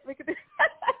about it. We could be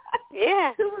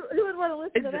yeah. Who would want to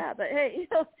listen to that? But hey,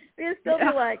 we could still be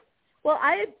like, well,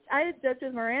 I had joked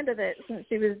with Miranda that since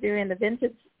she was doing the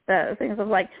vintage things, I was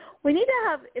like, we need to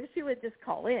have, if she would just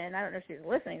call in. I don't know if she's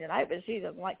listening tonight, but she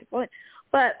doesn't like to call in.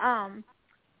 But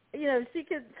she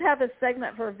could have a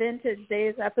segment for vintage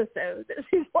Days episodes that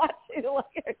she's watching.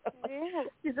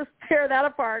 She just tear that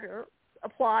apart,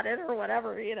 applauded or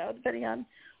whatever, depending on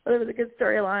whether it was a good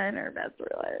storyline or a bad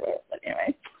storyline. But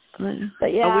anyway.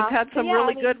 But yeah. Well, we've had some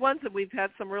really good ones and we've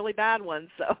had some really bad ones,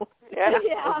 so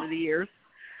over the years.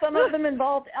 Some of them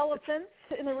involved elephants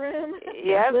in the room.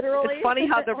 Yeah. Literally. It's funny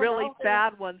how the really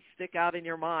bad ones stick out in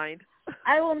your mind.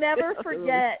 I will never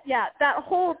forget, that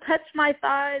whole Touch My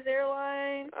Thighs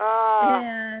airline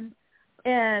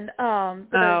and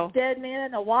the dead man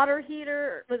in the water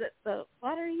heater. Was it the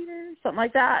water heater? Something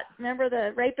like that. Remember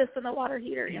the rapist in the water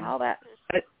heater, all that?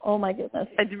 Oh, my goodness.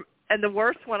 And the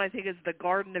worst one, I think, is the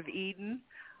Garden of Eden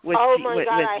with, God,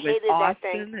 I hated Austin. that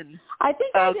thing. And, I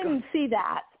think I didn't see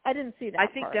that. I didn't see that I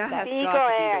think part. that has got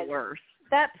to be the worst.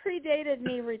 That predated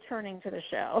me returning to the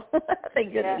show.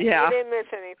 Thank goodness. Yeah. You didn't miss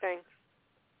anything.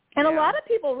 And a lot of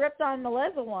people ripped on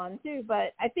Melissa one, too,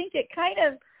 but I think it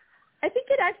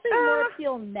actually more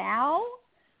appeal now.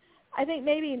 I think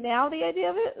maybe now the idea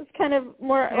of it is kind of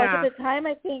more, like at the time,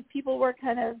 I think people were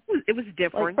kind of... It was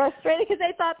different. Frustrated because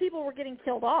they thought people were getting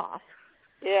killed off.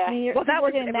 Yeah. I mean,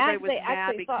 everybody was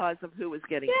mad because of who was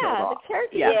getting killed off. The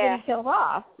characters were getting killed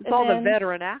off. It's all the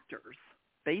veteran actors,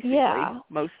 basically,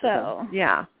 most of them.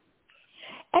 Yeah.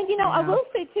 And, I will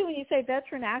say, too, when you say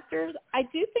veteran actors, I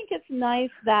do think it's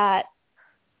nice that,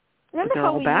 remember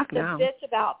how we used to bitch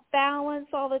about balance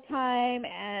all the time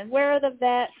and where are the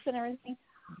vets and everything?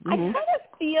 I kind of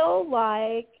feel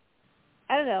like,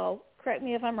 I don't know, correct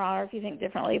me if I'm wrong or if you think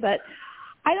differently, but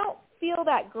I don't feel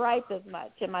that gripe as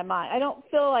much in my mind. I don't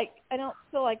feel like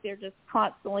they're just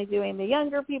constantly doing the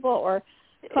younger people or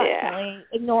constantly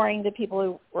ignoring the people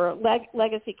who were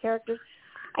legacy characters.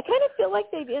 I kind of feel like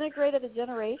they've integrated the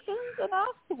generations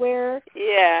enough to where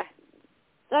I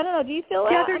don't know. Do you feel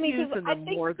that? They're using them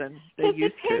more than they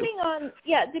used to.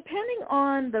 Depending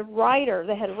on the writer,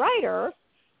 the head writer,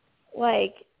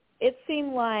 like it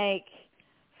seemed like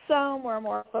some were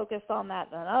more focused on that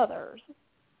than others.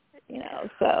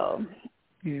 So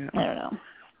I don't know.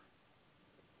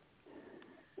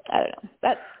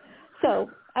 So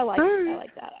I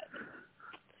like that.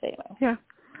 So anyway. Yeah.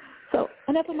 So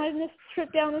enough of my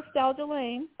trip down nostalgia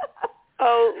lane.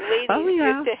 Ladies,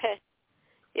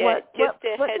 just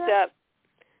a heads up.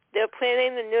 They're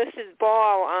planning the nurses'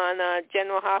 ball on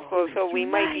General Hospital, so we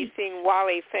might be seeing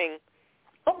Wally sing.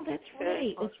 Oh, that's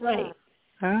right. That's right.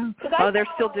 Oh, they're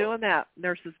still doing that,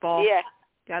 nurses' ball. Yeah.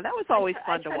 Yeah, that was always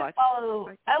fun to watch.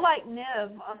 I like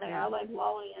Niv on there. I like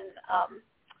Wally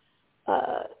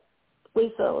and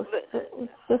Lisa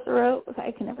Cicero.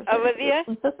 I can never say Olivia?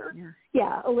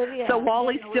 Yeah, Olivia. So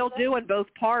Wally's still doing both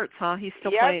parts, huh? He's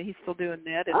still playing. He's still doing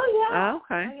Ned. Okay. Oh,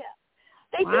 yeah.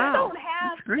 They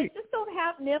just don't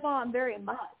have Niv on very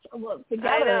much. Well,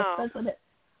 together, especially.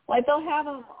 Like they'll have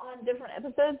them on different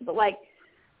episodes, but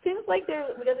seems like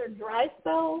they're dry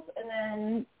spells, and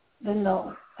then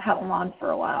they'll have them on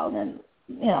for a while, and then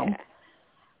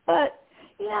But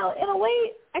in a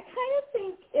way, I kind of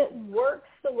think it works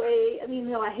the way. I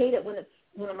mean, I hate it when it's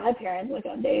one of my parents, like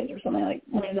on Dave's or something, like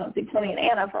when I don't see Tony and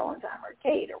Anna for a long time, or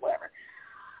Kate or whatever.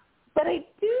 But I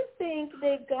do think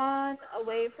they've gone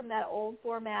away from that old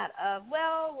format of,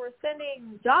 we're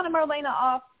sending John and Marlena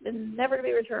off and never to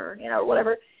be returned, or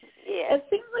whatever. Yeah. It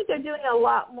seems like they're doing a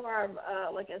lot more of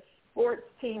like a sports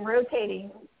team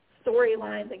rotating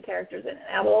storylines and characters in and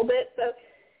out a little bit. So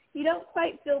you don't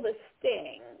quite feel the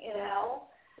sting,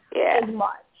 as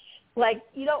much. Like,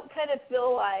 you don't kind of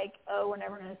feel like, we're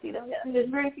never going to see them again. I mean, there's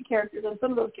very few characters, and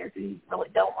some of those characters you really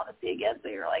don't want to see again, so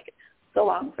you're like, so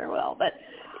long, farewell. But,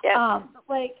 I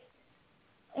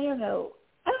don't know.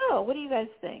 What do you guys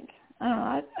think? I don't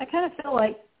know. I kind of feel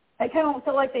like,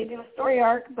 feel like they do a story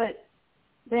arc, but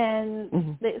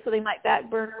then, they might back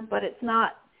burner, but it's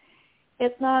not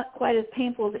quite as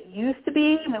painful as it used to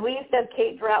be. I mean, we used to have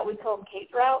Kate Drought. We called them Kate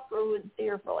Drought, so we wouldn't see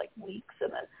her for, weeks,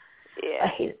 and then I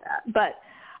hated that. But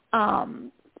I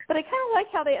kind of like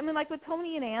how like with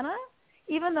Tony and Anna,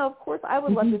 even though, of course, I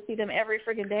would love to see them every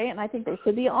friggin' day, and I think they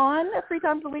should be on 3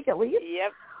 times a week at least.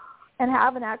 Yep. And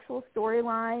have an actual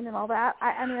storyline and all that.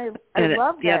 I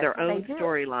love that. Yeah, their own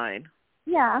storyline.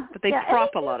 Yeah. But they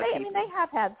prop a lot of people. I mean, they have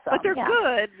had some. But they're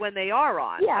good when they are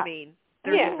on. Yeah. I mean,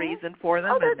 there's a reason for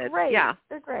them. Oh, they're great. Yeah.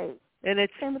 They're great. And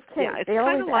it's, it's they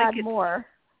kind of like add more.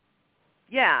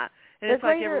 Yeah. And it's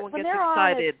like everyone gets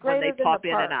excited when they pop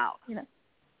in and out.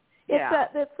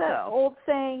 It's that old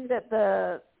saying that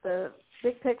the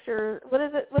big picture, what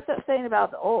is it? What's that saying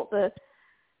about the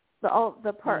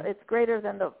part? It's greater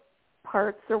than the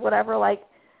parts or whatever. Like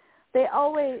they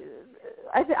always,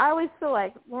 I always feel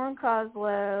like Lauren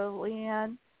Coslow,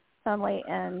 Leanne Sunley,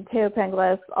 and Teo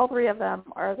Penglis, all 3 of them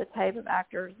are the type of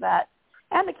actors that,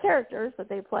 and the characters that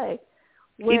they play.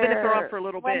 Even if they're on for a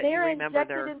little bit, when they're you remember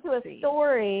injected into a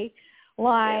story,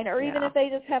 line, or even if they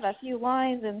just have a few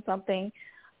lines in something,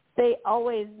 they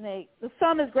always make the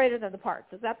sum is greater than the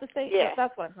parts. Is that the same? Yeah.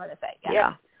 That's what I'm trying to say.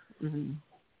 Yeah. Mm-hmm.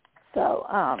 So,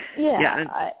 Anyway.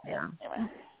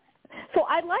 So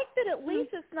I like that at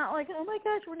least it's not like, oh my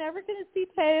gosh, we're never going to see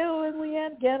Teo and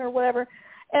Leanne again or whatever.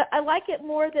 I like it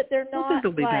more that they're not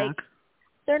like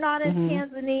they're not in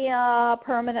Tanzania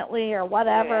permanently or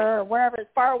whatever, or wherever it's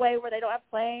far away where they don't have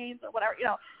planes or whatever,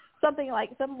 something like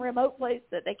some remote place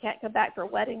that they can't come back for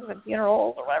weddings and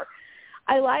funerals or whatever.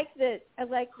 I like that,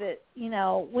 we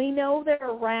know they're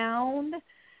around.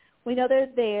 We know they're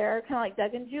there, kind of like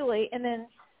Doug and Julie. And then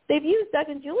they've used Doug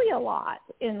and Julie a lot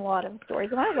in a lot of stories,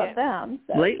 and I love them.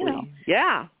 So, lately,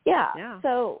 yeah.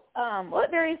 So, at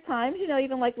various times,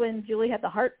 even like when Julie had the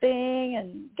heart thing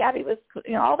and Gabi was,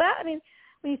 all that. I mean,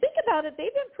 when you think about it,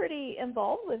 they've been pretty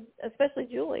involved with, especially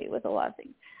Julie, with a lot of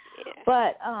things. Yeah.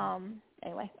 But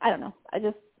anyway, I don't know. As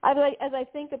I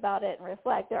think about it and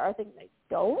reflect, there are things I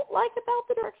don't like about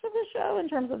the direction of the show in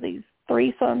terms of these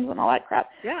threesomes and all that crap.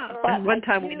 Yeah. But one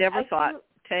time we never thought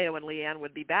Teo and Leanne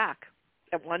would be back.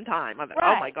 At one time, I thought,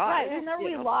 oh my God! Right. And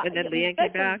then Leanne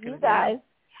came back.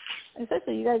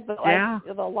 Especially you guys, but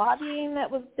the lobbying that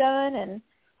was done, and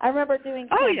I remember doing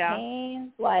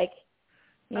campaigns, back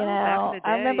in the day,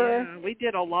 I remember we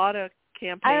did a lot of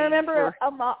campaigns. I remember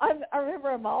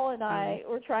Amal and I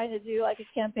were trying to do like a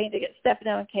campaign to get Stefan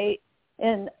and Kate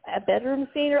in a bedroom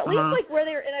scene, or at least like where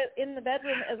they were in the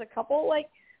bedroom as a couple. Like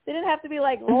they didn't have to be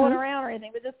like rolling around or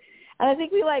anything, but just. And I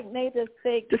think we made this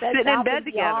big just sitting in bed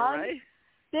together, right?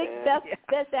 Big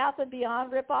Best Bath and Beyond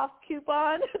rip-off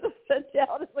coupon to send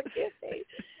out as a campaign.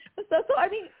 So I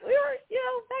mean, we were,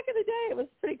 back in the day, it was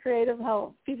pretty creative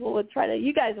how people would try to.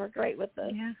 You guys were great with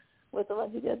the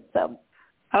ones you did. So.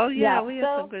 We had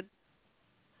some good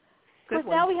ones.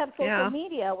 Now we have social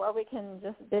media where we can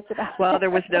just bitch about. Well, there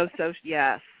was no social.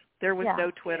 Yes, there was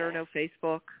no Twitter, no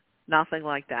Facebook, nothing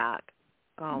like that.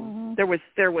 There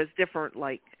was different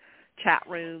chat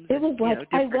rooms. It was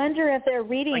I wonder if they're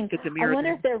reading. Like I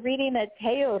wonder if they're reading a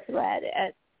Teo thread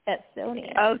at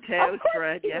Sony. Oh, Teo's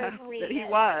thread, yeah. He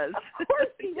was. Of course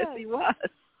he was. Yes, he was.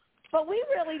 But we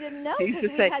really didn't know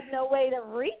because we had no way to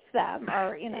reach them,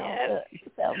 or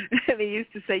so. And he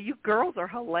used to say, "You girls are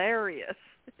hilarious."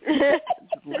 Just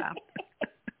laughed.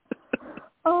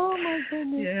 Oh my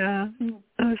goodness. Yeah,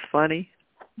 that was funny.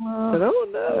 But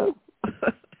no.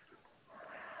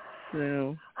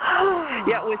 So,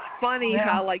 it was funny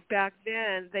how, back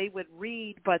then, they would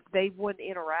read, but they wouldn't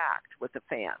interact with the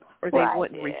fans, or they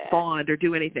wouldn't respond or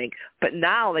do anything. But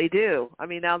now they do. I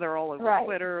mean, now they're all over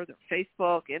Twitter,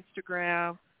 Facebook,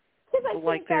 Instagram.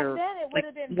 Like they're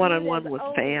one-on-one with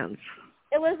fans.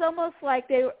 It was almost like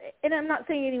they were, and I'm not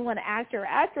saying any one actor or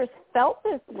actress felt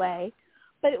this way,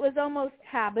 but it was almost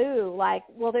taboo,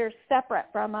 they're separate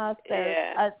from us,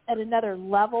 they're at another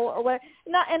level or whatever.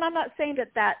 And I'm not saying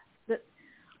that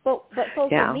but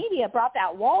social media brought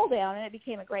that wall down, and it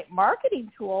became a great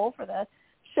marketing tool for the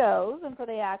shows and for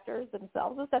the actors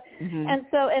themselves and stuff. Mm-hmm.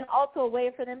 And also a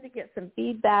way for them to get some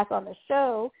feedback on the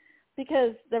show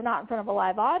because they're not in front of a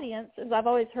live audience. And I've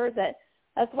always heard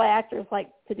that's why actors like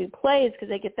to do plays, because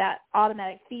they get that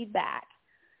automatic feedback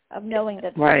of knowing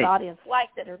that the audience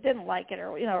liked it or didn't like it,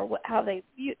 or or how they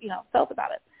felt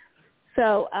about it.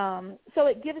 So so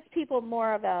it gives people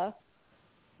more of a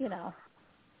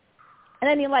And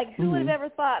I mean, who would have ever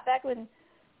thought back when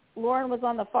Lauren was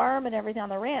on the farm and everything on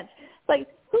the ranch? Who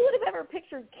would have ever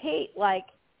pictured Kate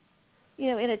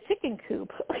in a chicken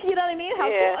coop? You know what I mean? How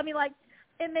cool? I mean,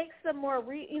 it makes them more,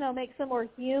 makes them more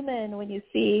human when you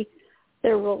see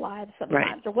their real lives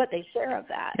sometimes, or what they share of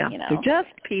that. Yeah, they're just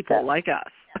people like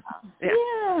us. Yeah.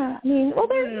 I mean, well,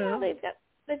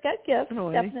 they've got gifts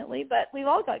definitely, but we've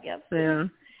all got gifts. Yeah.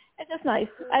 It's just nice.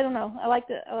 I don't know. I like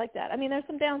that. I mean, there's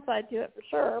some downside to it for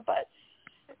sure, but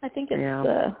I think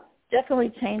it's definitely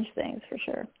changed things for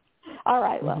sure. All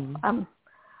right. Well,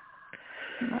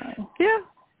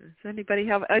 Does anybody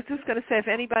have? I was just going to say, if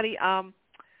anybody,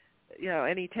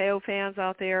 any Teo fans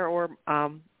out there, or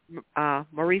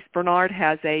Maurice Bernard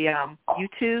has a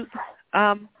YouTube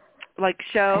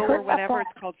show or whatever.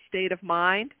 It's called State of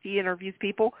Mind. He interviews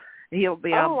people. He'll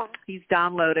be he's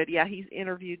downloaded. Yeah, he's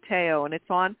interviewed Teo, and it's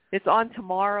on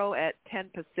tomorrow at 10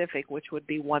 Pacific, which would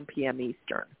be 1 p.m.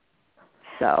 Eastern.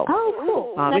 So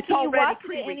cool. It's already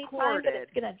pre-recorded,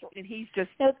 and he's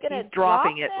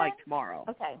dropping it tomorrow.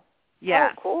 Okay.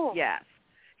 Yeah. Oh, cool. Yes.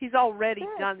 He's already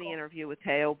done the interview with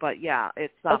Teo, but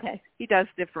it's he does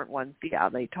different ones. Yeah,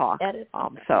 they talk.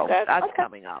 So that's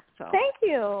coming up. So thank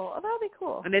you. Oh, that'll be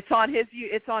cool. And it's on his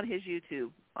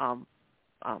YouTube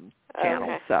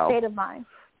channel. So State of Mind.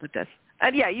 But that's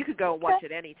And yeah, you could go and watch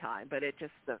it any time, but it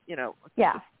just the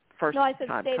first I said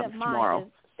time state comes of mind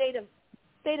tomorrow.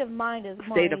 State of mind is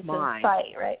State of mind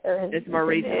site, right? Or it's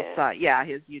Maurice's site. Yeah,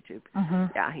 his YouTube. Mm-hmm.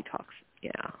 Yeah, he talks.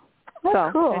 Yeah. Oh, so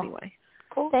cool. Anyway,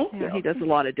 cool. Thank you. He does a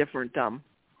lot of different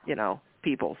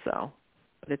people. So,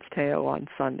 but it's Teo on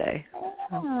Sunday.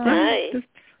 So, nice. Just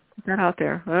put that out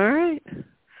there. All right.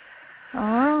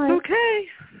 Okay.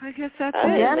 I guess that's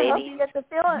it. Yeah, I hope you get the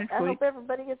feeling. I hope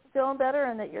everybody gets feeling better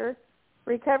and that you're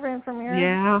recovering from your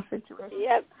situation.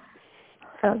 Yep.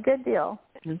 So good deal.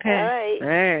 Okay. All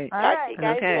right. Talk to you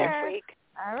guys next week.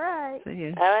 All right. See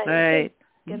you. All right.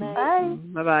 Good night.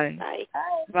 Bye. Bye-bye. Bye.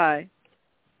 Bye.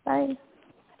 Bye.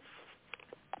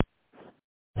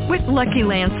 With Lucky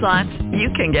Land Slots, you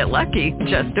can get lucky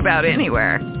just about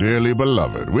anywhere. Dearly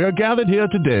beloved, we are gathered here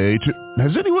today to...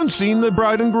 Has anyone seen the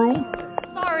bride and groom?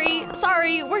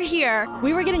 Sorry, we're here.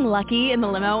 We were getting lucky in the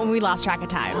limo and we lost track of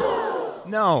time.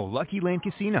 No, Lucky Land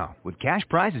Casino, with cash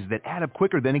prizes that add up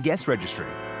quicker than a guest registry.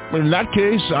 In that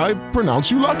case, I pronounce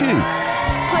you lucky.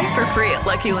 Play for free at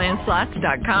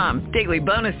LuckyLandSlots.com. Daily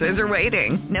bonuses are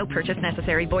waiting. No purchase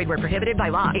necessary. Void where prohibited by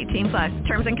law. 18+.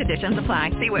 Terms and conditions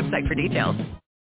apply. See website for details.